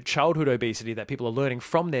of, childhood obesity that people are learning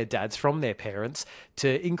from their dads, from their parents,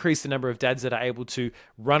 to increase the number of dads that are able to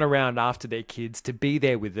run around after their kids, to be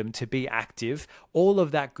there with them, to be active, all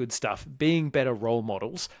of that good stuff, being better role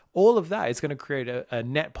models. All of that is going to create a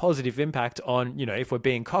net positive impact on, if we're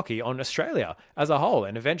being cocky, on Australia as a whole,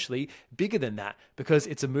 and eventually bigger than that, because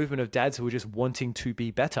it's a movement of dads who are just wanting to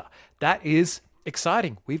be better. That is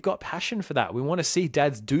exciting. We've got passion for that. We want to see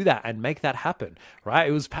dads do that and make that happen, right?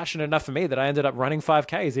 It was passionate enough for me that I ended up running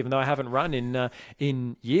 5Ks, even though I haven't run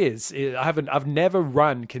in years. I've never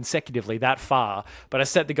run consecutively that far, but I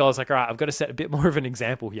set the goal. I was like, all right, I've got to set a bit more of an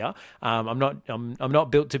example here. I'm not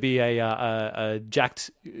built to be a jacked,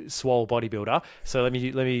 swole bodybuilder, so let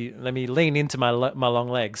me lean into my long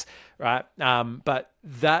legs, right? But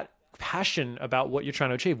that passion about what you're trying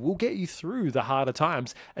to achieve will get you through the harder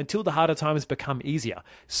times until the harder times become easier.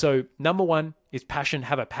 So number one is passion.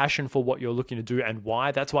 Have a passion for what you're looking to do and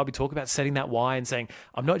why. That's why we talk about setting that why and saying,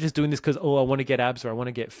 I'm not just doing this because, I want to get abs or I want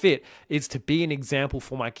to get fit. It's to be an example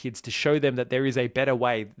for my kids, to show them that there is a better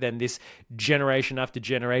way than this generation after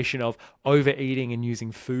generation of overeating and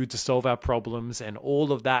using food to solve our problems and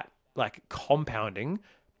all of that, like compounding.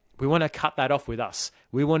 We want to cut that off with us.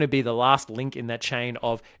 We want to be the last link in that chain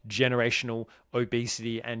of generational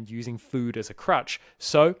obesity and using food as a crutch.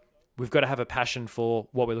 So we've got to have a passion for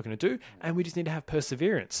what we're looking to do, and we just need to have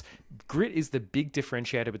perseverance. Grit is the big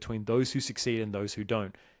differentiator between those who succeed and those who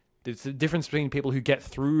don't. There's the difference between people who get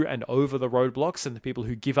through and over the roadblocks and the people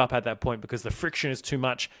who give up at that point because the friction is too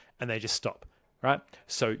much and they just stop. Right?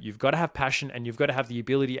 So you've got to have passion and you've got to have the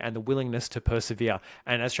ability and the willingness to persevere.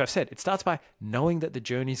 And as Trav said, it starts by knowing that the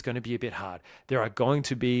journey is going to be a bit hard. There are going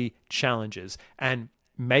to be challenges, and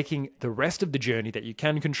making the rest of the journey that you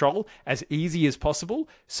can control as easy as possible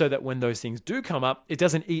so that when those things do come up, it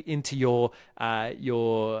doesn't eat into your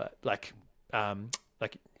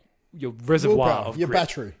reservoir of your grit.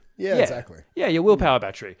 battery. Yeah, exactly. Yeah, your willpower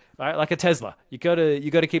battery, right? Like a Tesla. You got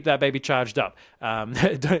to keep that baby charged up.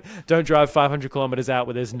 Don't drive 500 kilometers out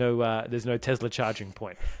where there's no Tesla charging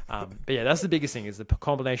point. But yeah, that's the biggest thing, is the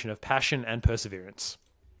combination of passion and perseverance.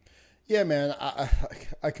 Yeah, man,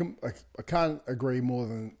 I can't agree more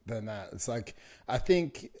than that. It's like, I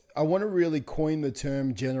think I want to really coin the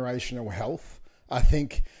term generational health. I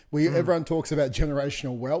think everyone talks about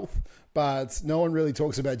generational wealth, but no one really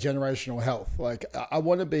talks about generational health. Like, I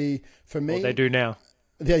want to be, for me... Well, they do now.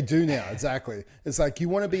 They do now, exactly. It's like you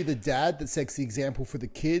want to be the dad that sets the example for the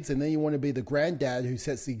kids, and then you want to be the granddad who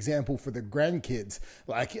sets the example for the grandkids.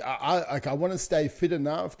 Like I want to stay fit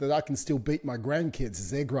enough that I can still beat my grandkids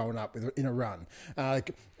as they're growing up in a run.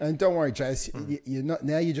 And don't worry, Jace, you're not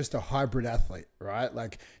now. You're just a hybrid athlete, right?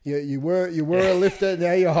 Like you were a lifter,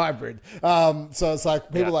 now you're hybrid. So it's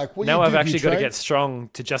like people are like, what do now you do? I've actually got to get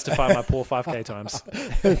strong to justify my poor 5K times.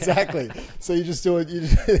 Exactly. So you just do it. You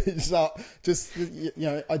just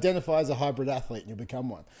identify as a hybrid athlete and you become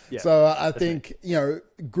one. Yeah, so I think,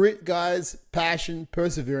 grit, guys, passion,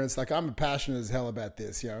 perseverance. Like, I'm passionate as hell about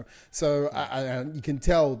this, So I you can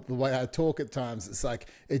tell the way I talk at times. It's like,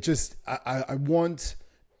 I want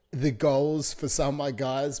the goals for some of my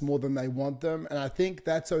guys more than they want them. And I think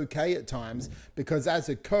that's okay at times, because as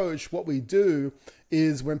a coach, what we do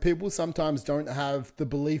is when people sometimes don't have the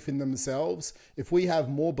belief in themselves, if we have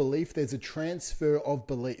more belief, there's a transfer of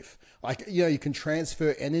belief. Like, you can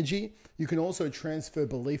transfer energy. You can also transfer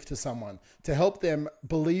belief to someone to help them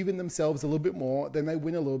believe in themselves a little bit more. Then they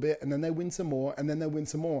win a little bit, and then they win some more, and then they win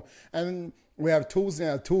some more. And we have tools in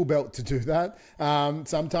our tool belt to do that.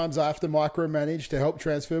 Sometimes I have to micromanage to help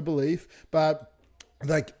transfer belief, but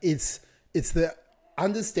like it's the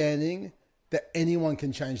understanding that anyone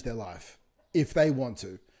can change their life if they want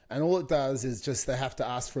to. And all it does is just they have to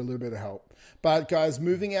ask for a little bit of help. But guys,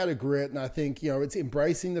 moving out of grit, and I think, it's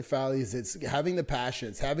embracing the failures, it's having the passion,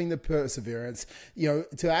 it's having the perseverance,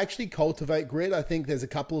 to actually cultivate grit. I think there's a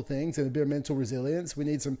couple of things, and a bit of mental resilience. We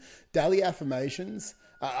need some daily affirmations.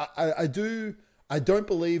 I don't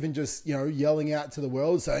believe in just, yelling out to the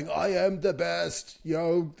world saying, I am the best,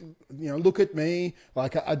 look at me.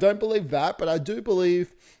 Like, I don't believe that, but I do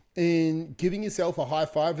believe in giving yourself a high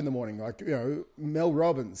five in the morning. Like, Mel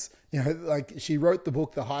Robbins, like, she wrote the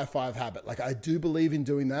book, The High Five Habit. Like, I do believe in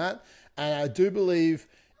doing that. And I do believe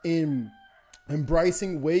in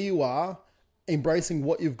embracing where you are, embracing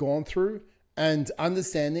what you've gone through, and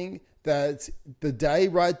understanding that the day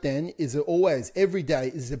right then is always, every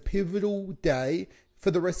day is a pivotal day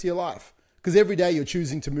for the rest of your life. Because every day you're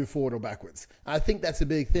choosing to move forward or backwards. I think that's a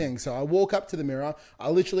big thing. So I walk up to the mirror, I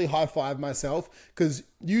literally high five myself, because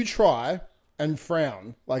you try and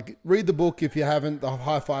frown. Like, read the book if you haven't, The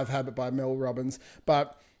High Five Habit by Mel Robbins.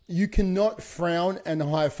 But you cannot frown and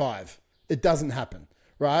high five. It doesn't happen,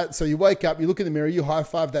 right? So you wake up, you look in the mirror, you high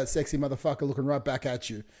five that sexy motherfucker looking right back at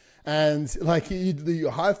you. And like you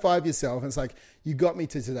high five yourself, and it's like, you got me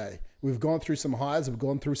to today. We've gone through some highs, we've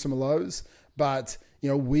gone through some lows, but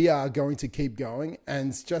we are going to keep going.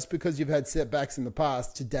 And just because you've had setbacks in the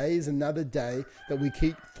past, today is another day that we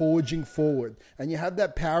keep forging forward. And you have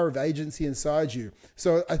that power of agency inside you.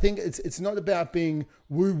 So I think it's not about being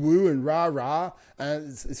woo-woo and rah-rah. And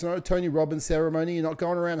it's not a Tony Robbins ceremony. You're not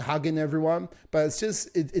going around hugging everyone. But it's just,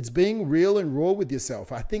 it's being real and raw with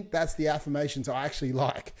yourself. I think that's the affirmations I actually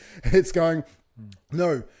like. It's going,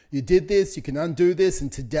 no, you did this, you can undo this.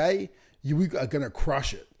 And today you are going to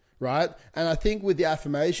crush it. Right? And I think with the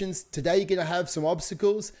affirmations, today you're going to have some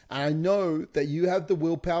obstacles. And I know that you have the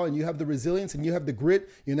willpower and you have the resilience and you have the grit.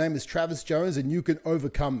 Your name is Travis Jones and you can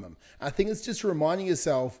overcome them. I think it's just reminding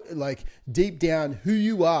yourself, like, deep down who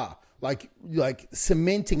you are, like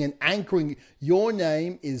cementing and anchoring. Your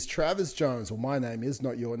name is Travis Jones. Well, my name is,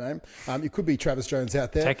 not your name. It could be Travis Jones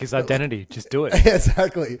out there. Take his identity. Just do it.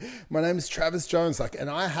 Exactly. My name is Travis Jones. And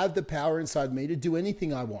I have the power inside me to do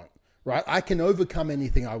anything I want. Right? I can overcome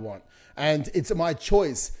anything I want. And it's my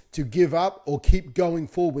choice to give up or keep going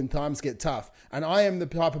forward when times get tough. And I am the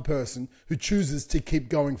type of person who chooses to keep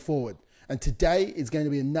going forward. And today is going to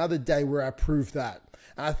be another day where I prove that.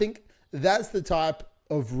 And I think that's the type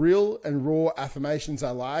of real and raw affirmations I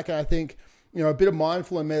like. And I think, a bit of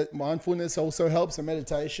mindfulness also helps, and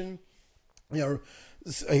meditation.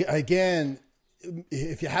 Again,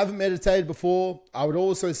 if you haven't meditated before, I would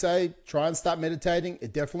also say try and start meditating.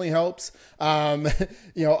 It definitely helps.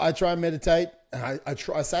 I try and meditate. I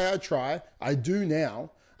try. I do now,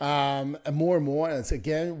 and more. And it's,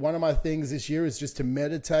 again, one of my things this year is just to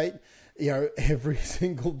meditate, every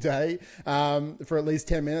single day for at least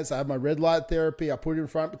 10 minutes. I have my red light therapy. I put it in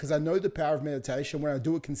front because I know the power of meditation when I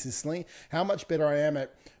do it consistently, how much better I am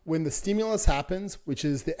at when the stimulus happens, which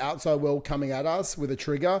is the outside world coming at us with a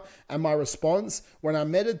trigger, and my response. When I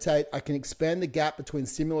meditate, I can expand the gap between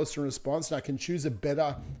stimulus and response, and I can choose a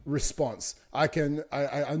better response. I'm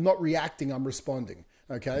not reacting, I'm responding.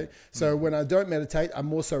 Okay. So when I don't meditate, I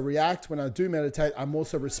more so react. When I do meditate, I more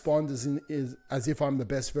so respond as if I'm the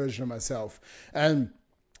best version of myself. And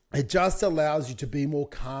it just allows you to be more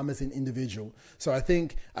calm as an individual. So I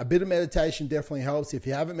think a bit of meditation definitely helps. If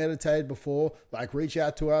you haven't meditated before, reach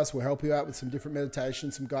out to us. We'll help you out with some different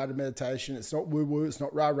meditations, some guided meditation. It's not woo-woo. It's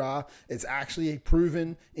not rah-rah. It's actually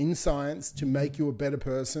proven in science to make you a better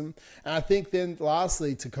person. And I think then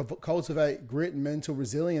lastly, to cultivate grit and mental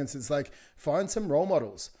resilience, it's find some role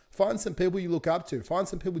models. Find some people you look up to. Find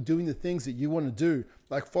some people doing the things that you want to do.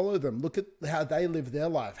 Follow them. Look at how they live their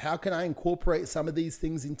life. How can I incorporate some of these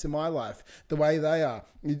things into my life the way they are?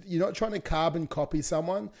 You're not trying to carbon copy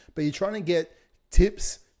someone, but you're trying to get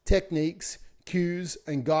tips, techniques, cues,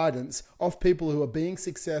 and guidance of people who are being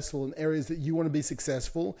successful in areas that you want to be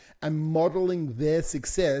successful and modeling their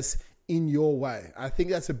success in your way. I think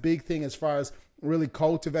that's a big thing as far as really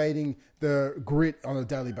cultivating the grit on a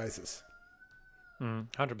daily basis.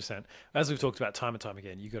 100%. As we've talked about time and time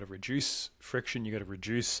again, you got to reduce friction. You got to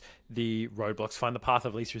reduce the roadblocks, find the path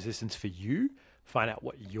of least resistance for you, find out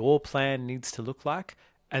what your plan needs to look like,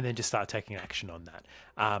 and then just start taking action on that.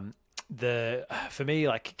 For me,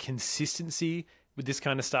 consistency with this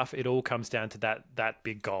kind of stuff, it all comes down to that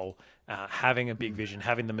big goal, having a big vision,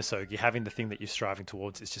 having the misogi, having the thing that you're striving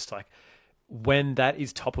towards. It's just when that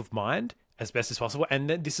is top of mind, as best as possible. And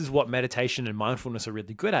then this is what meditation and mindfulness are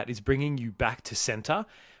really good at, is bringing you back to center,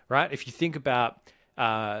 right? If you think about,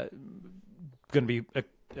 going to be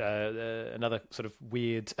another sort of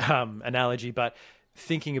weird analogy, but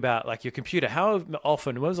thinking about your computer, how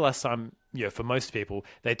often, when was the last time, for most people,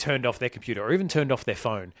 they turned off their computer or even turned off their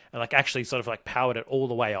phone and actually sort of powered it all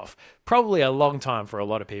the way off? Probably a long time for a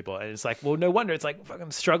lot of people. And it's well, no wonder it's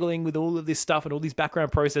fucking struggling with all of this stuff and all these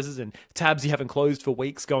background processes and tabs you haven't closed for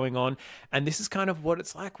weeks going on. And this is kind of what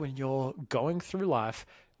it's like when you're going through life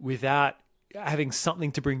without having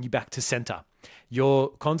something to bring you back to center. You're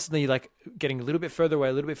constantly getting a little bit further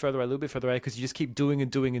away, because you just keep doing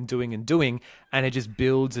and doing and doing and doing, and it just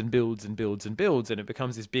builds and builds and builds and builds, and it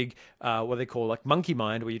becomes this big, what they call monkey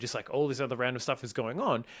mind, where you're just all this other random stuff is going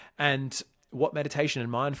on. And what meditation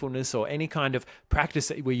and mindfulness or any kind of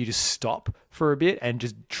practice where you just stop for a bit and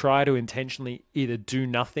just try to intentionally either do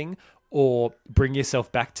nothing or bring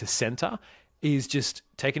yourself back to center, is just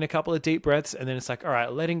taking a couple of deep breaths, and then it's like, all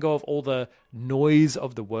right, letting go of all the noise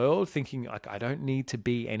of the world, thinking like, I don't need to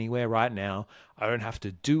be anywhere right now. I don't have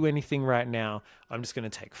to do anything right now. I'm just going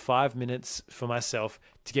to take 5 minutes for myself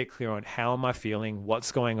to get clear on how am I feeling,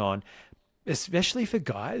 what's going on. Especially for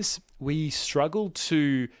guys, we struggle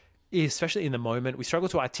to, especially in the moment, we struggle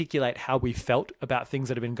to articulate how we felt about things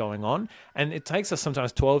that have been going on. And it takes us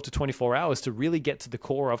sometimes 12 to 24 hours to really get to the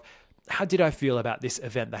core of, how did I feel about this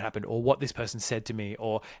event that happened, or what this person said to me,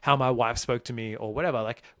 or how my wife spoke to me, or whatever.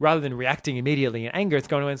 Like, rather than reacting immediately in anger, it's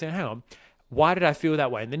going away and saying, hang on, why did I feel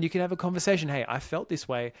that way? And then you can have a conversation. Hey, I felt this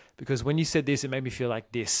way because when you said this, it made me feel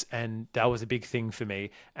like this. And that was a big thing for me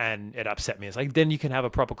and it upset me. It's like, then you can have a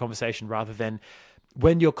proper conversation rather than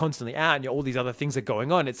when you're constantly out and all these other things are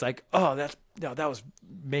going on. It's like, oh, that was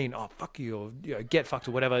mean. Oh, fuck you. Or, get fucked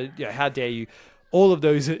or whatever. How dare you? All of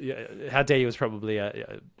those, how dare you was probably,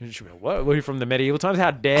 what were you from the medieval times?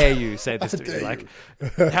 How dare you say this to me? Like,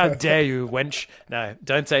 how dare you, wench? No,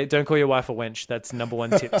 don't call your wife a wench. That's number one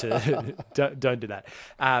tip to, don't do that.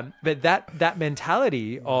 But that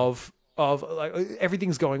mentality of like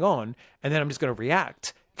everything's going on and then I'm just going to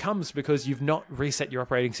react comes because you've not reset your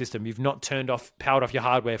operating system. You've not powered off your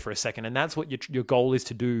hardware for a second. And that's what your goal is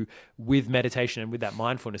to do with meditation and with that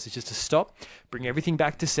mindfulness. It's just to stop, bring everything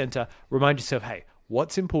back to center, remind yourself, hey,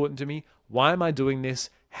 what's important to me? Why am I doing this?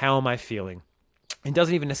 How am I feeling? It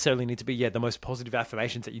doesn't even necessarily need to be, the most positive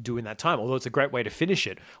affirmations that you do in that time, although it's a great way to finish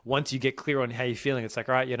it. Once you get clear on how you're feeling, it's like,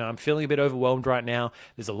 all right, I'm feeling a bit overwhelmed right now.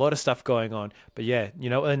 There's a lot of stuff going on, but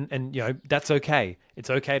and that's okay. It's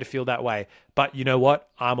okay to feel that way. But you know what?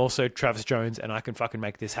 I'm also Travis Jones and I can fucking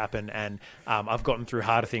make this happen. And I've gotten through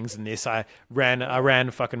harder things than this. I ran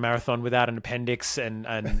a fucking marathon without an appendix and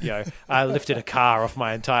I lifted a car off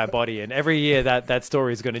my entire body. And every year that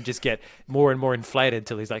story is going to just get more and more inflated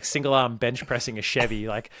till he's like single arm bench pressing a Chevy.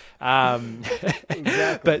 Exactly.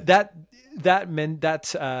 But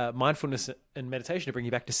that mindfulness and meditation to bring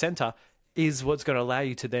you back to center is what's going to allow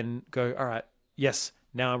you to then go, all right, yes,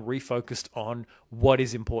 now I'm refocused on what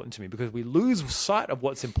is important to me, because we lose sight of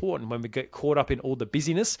what's important when we get caught up in all the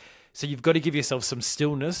busyness. So you've got to give yourself some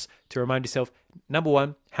stillness to remind yourself, number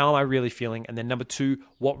one, how am I really feeling? And then number two,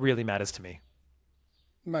 what really matters to me?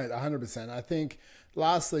 Mate, 100%. I think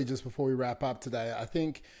lastly, just before we wrap up today, I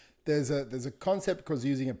think there's a concept called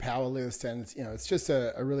using a power list, and it's just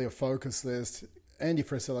a really a focus list. Andy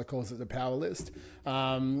Frisella calls it the power list.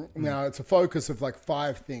 Now it's a focus of like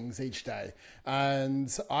 5 things each day.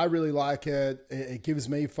 And I really like it. It gives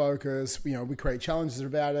me focus. We create challenges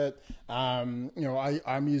about it. I'm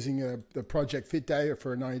using the Project Fit Day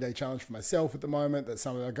for a 90-day challenge for myself at the moment that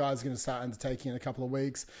some of our guys are going to start undertaking in a couple of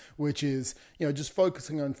weeks, which is, just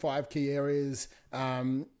focusing on 5 key areas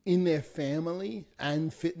in their family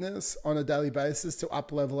and fitness on a daily basis to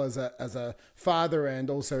up level as a father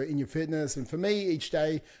and also in your fitness. And for me, each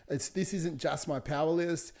day, this isn't just my power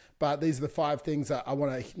list, but these are the 5 things that I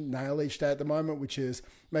want to nail each day at the moment, which is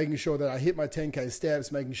making sure that I hit my 10K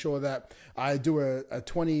steps, making sure that I do a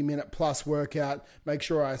 20-minute plus workout, make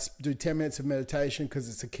sure I do 10 minutes of meditation because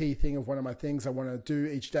it's a key thing of one of my things I want to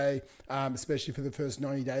do each day, especially for the first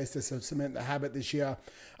 90 days to cement the habit this year.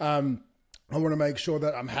 I want to make sure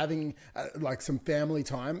that I'm having some family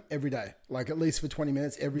time every day, like at least for 20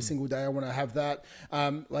 minutes every single day. I want to have that.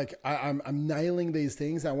 I'm nailing these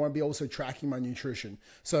things. I want to be also tracking my nutrition.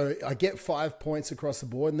 So I get 5 points across the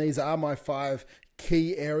board, and these are my 5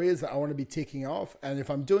 key areas that I want to be ticking off. And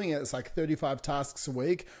if I'm doing it, it's like 35 tasks a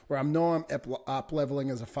week where I know I'm up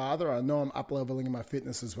leveling as a father. I know I'm up leveling in my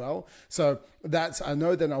fitness as well. So I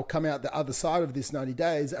know then I'll come out the other side of this 90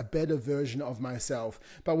 days, a better version of myself.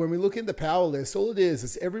 But when we look at the power list, all it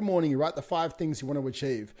is every morning you write the 5 things you want to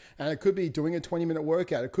achieve. And it could be doing a 20-minute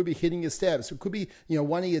workout. It could be hitting your steps. It could be,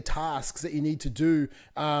 one of your tasks that you need to do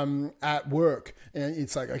at work. And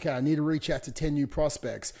it's like, okay, I need to reach out to 10 new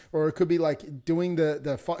prospects. Or it could be like doing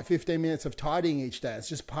the 15 minutes of tidying each day. It's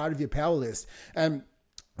just part of your power list. And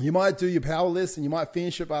you might do your power list and you might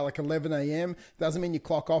finish it by like 11 a.m. Doesn't mean you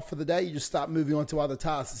clock off for the day. You just start moving on to other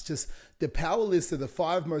tasks. It's just the power list of the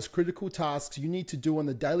 5 most critical tasks you need to do on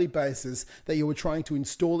the daily basis that you are trying to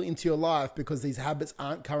install into your life because these habits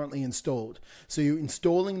aren't currently installed. So you're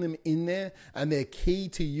installing them in there and they're key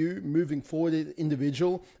to you moving forward as an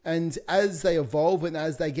individual. And as they evolve and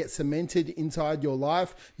as they get cemented inside your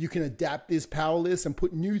life, you can adapt this power list and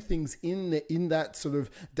put new things in that sort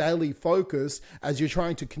of daily focus as you're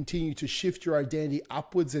trying to continue to shift your identity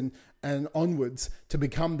upwards and and onwards to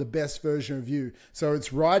become the best version of you. So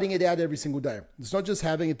it's writing it out every single day. It's not just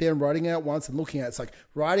having it there and writing it out once and looking at it. It's like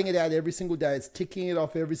writing it out every single day. It's ticking it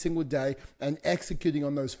off every single day and executing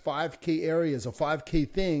on those 5 key areas or 5 key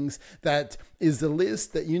things. That is the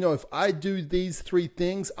list that, if I do these 3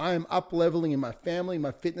 things, I am up leveling in my family,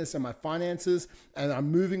 my fitness, and my finances, and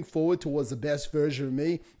I'm moving forward towards the best version of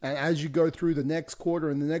me. And as you go through the next quarter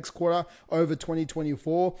and the next quarter over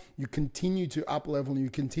 2024, you continue to up level and you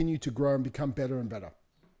continue to grow and become better and better.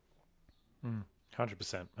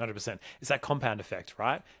 100%. It's that compound effect,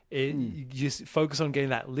 right? You just focus on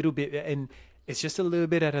getting that little bit, and it's just a little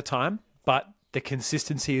bit at a time, but the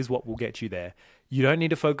consistency is what will get you there. You don't need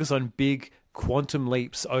to focus on big quantum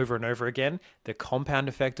leaps over and over again. The compound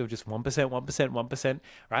effect of just 1%, 1%,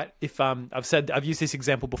 right? If I've used this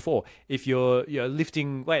example before. If you're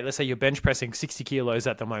lifting, let's say you're bench pressing 60 kilos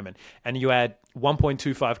at the moment, and you add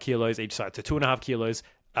 1.25 kilos each side, so 2.5 kilos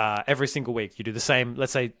every single week. You do the same,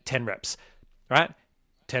 let's say 10 reps, right?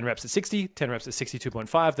 10 reps at 60, 10 reps at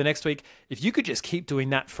 62.5 the next week. If you could just keep doing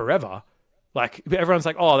that forever, like everyone's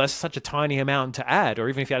like, oh, that's such a tiny amount to add. Or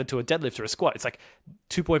even if you add it to a deadlift or a squat, it's like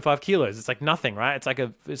 2.5 kilos. It's like nothing, right? It's like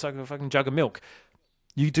a fucking jug of milk.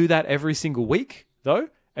 You do that every single week though.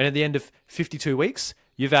 And at the end of 52 weeks,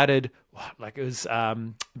 you've added it'd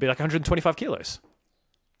be like 125 kilos,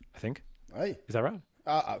 I think. Hey. Is that right?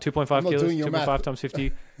 2.5 kilos, 2.5 times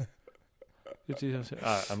 50.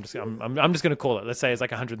 I'm just going to call it. Let's say it's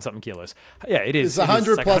like 100 and something kilos. Yeah, it is. It's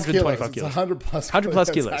 100 like plus kilos. It's 100 plus 100 plus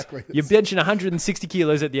kilos. Exactly. You're benching 160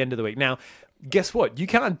 kilos at the end of the week. Now, guess what? You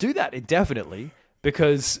can't do that indefinitely,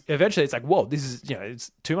 because eventually it's like, whoa, this is,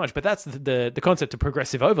 it's too much. But that's the concept of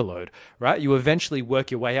progressive overload, right? You eventually work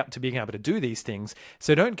your way up to being able to do these things.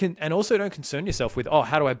 So don't concern yourself with,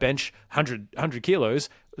 how do I bench 100 kilos?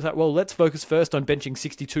 It's like, well, let's focus first on benching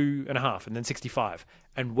 62 and a half and then 65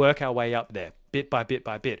 and work our way up there bit by bit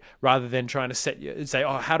by bit, rather than trying to say,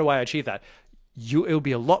 how do I achieve that? It'll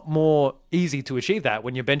be a lot more easy to achieve that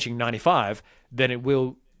when you're benching 95 than it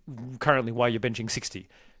will currently while you're benching 60.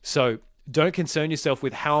 So don't concern yourself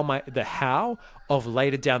with the how of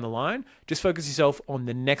later down the line. Just focus yourself on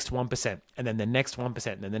the next 1%, and then the next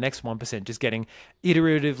 1%, and then the next 1%, just getting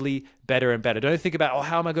iteratively better and better. Don't think about,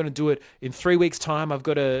 how am I going to do it in 3 weeks' time? I've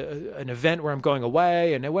got an event where I'm going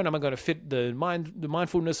away, and when am I going to fit the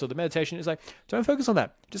mindfulness or the meditation? It's like, don't focus on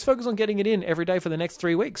that. Just focus on getting it in every day for the next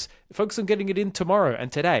 3 weeks. Focus on getting it in tomorrow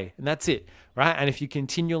and today, and that's it, right? And if you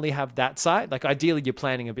continually have that sight, like ideally you're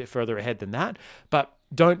planning a bit further ahead than that, but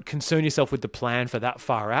don't concern yourself with the plan for that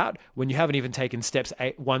far out when you haven't even taken steps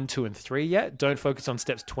 1, 2, and 3 yet. Don't focus on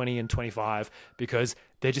steps 20 and 25 because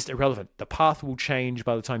they're just irrelevant. The path will change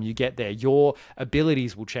by the time you get there. Your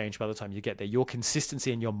abilities will change by the time you get there. Your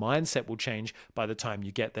consistency and your mindset will change by the time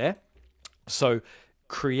you get there. So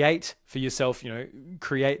create for yourself,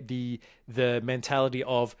 create the mentality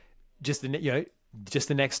of just the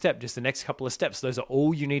next step, just the next couple of steps. Those are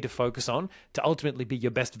all you need to focus on to ultimately be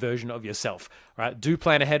your best version of yourself, right? Do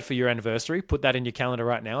plan ahead for your anniversary. Put that in your calendar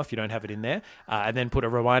right now if you don't have it in there. And then put a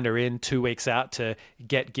reminder in 2 weeks out to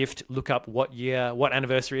get gift. Look up what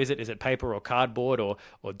anniversary is it? Is it paper or cardboard or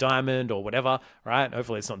diamond or whatever, right?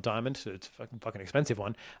 Hopefully it's not diamond. It's a fucking expensive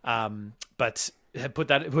one. But put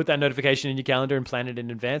that notification in your calendar and plan it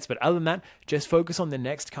in advance. But other than that, just focus on the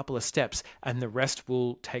next couple of steps and the rest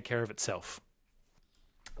will take care of itself.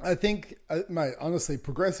 I think, mate, honestly,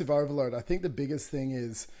 progressive overload, I think the biggest thing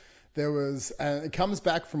is and it comes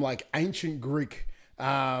back from like ancient Greek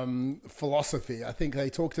philosophy. I think they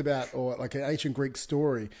talked about, or like an ancient Greek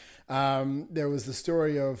story. There was the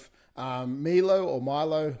story of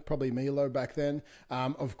Milo, probably Milo back then,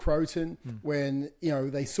 of Croton, when,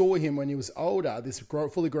 they saw him when he was older, this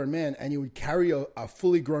fully grown man, and he would carry a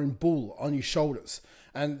fully grown bull on his shoulders.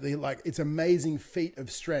 And it's amazing feat of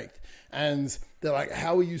strength. And they're like,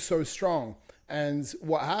 how are you so strong? And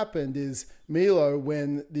what happened is Milo,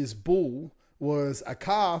 when this bull was a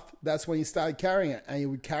calf, that's when he started carrying it. And he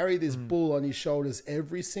would carry this bull on his shoulders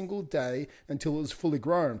every single day until it was fully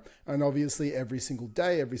grown. And obviously every single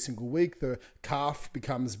day, every single week, the calf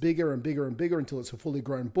becomes bigger and bigger and bigger until it's a fully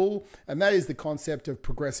grown bull. And that is the concept of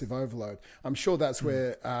progressive overload. I'm sure that's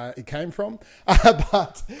where it came from.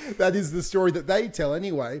 But that is the story that they tell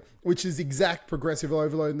anyway, which is exact progressive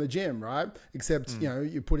overload in the gym, right? Except,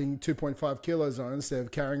 you're putting 2.5 kilos on instead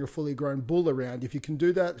of carrying a fully grown bull around. If you can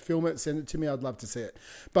do that, film it, send it to me. I'd love to see it.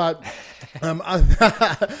 But other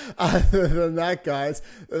than that, guys,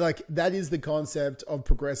 that is the concept of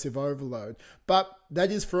progressive overload. But that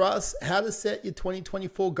is for us how to set your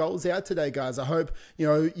 2024 goals out today, guys. I hope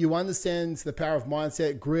you understand the power of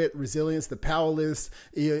mindset, grit, resilience, the power list.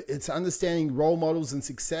 It's understanding role models and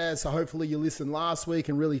success. So hopefully you listened last week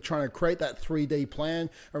and really trying to create that 3D plan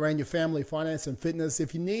around your family, finance, and fitness.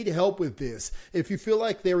 If you need help with this, if you feel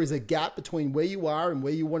like there is a gap between where you are and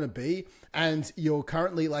where you want to be, and you're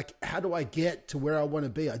currently like, how do I get to where I want to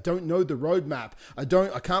be? I don't know the roadmap. I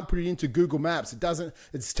can't put it into Google Maps.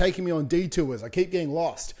 It's taking me on detours. I keep getting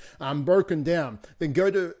lost. I'm broken down. Then go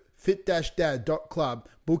to fit-dad.club,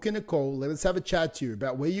 book in a call, let us have a chat to you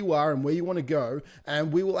about where you are and where you want to go,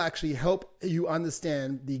 and we will actually help you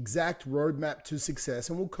understand the exact roadmap to success,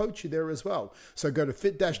 and we'll coach you there as well. So go to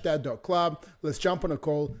fit-dad.club, let's jump on a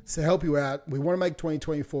call to help you out. We want to make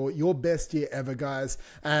 2024 your best year ever, guys,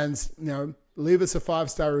 and leave us a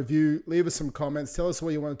 5-star review, leave us some comments, tell us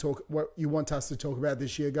what you want us to talk about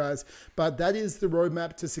this year, guys. But that is the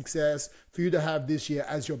roadmap to success for you to have this year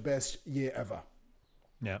as your best year ever.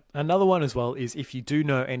 Yeah. Another one as well is if you do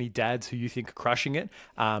know any dads who you think are crushing it,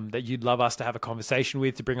 that you'd love us to have a conversation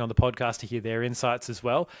with, to bring on the podcast to hear their insights as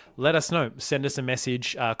well, let us know. Send us a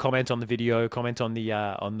message, comment on the video, comment on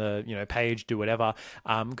the page, do whatever.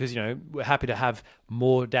 Because we're happy to have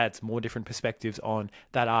more dads, more different perspectives on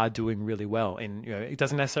that are doing really well. And it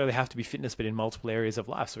doesn't necessarily have to be fitness, but in multiple areas of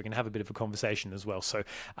life. So we can have a bit of a conversation as well. So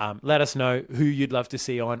let us know who you'd love to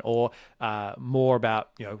see on, or more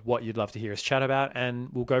about what you'd love to hear us chat about, and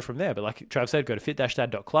we'll go from there. But like Trav said, go to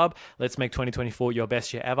fit-dad.club. Let's make 2024 your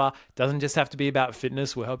best year ever. Doesn't just have to be about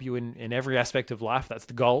fitness. We'll help you in every aspect of life. That's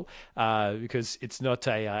the goal, because it's not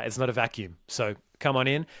a vacuum. So come on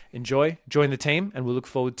in, enjoy, join the team, and we'll look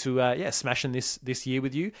forward to smashing this year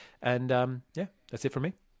with you. And that's it from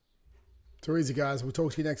me. Too easy, guys. We'll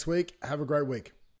talk to you next week. Have a great week.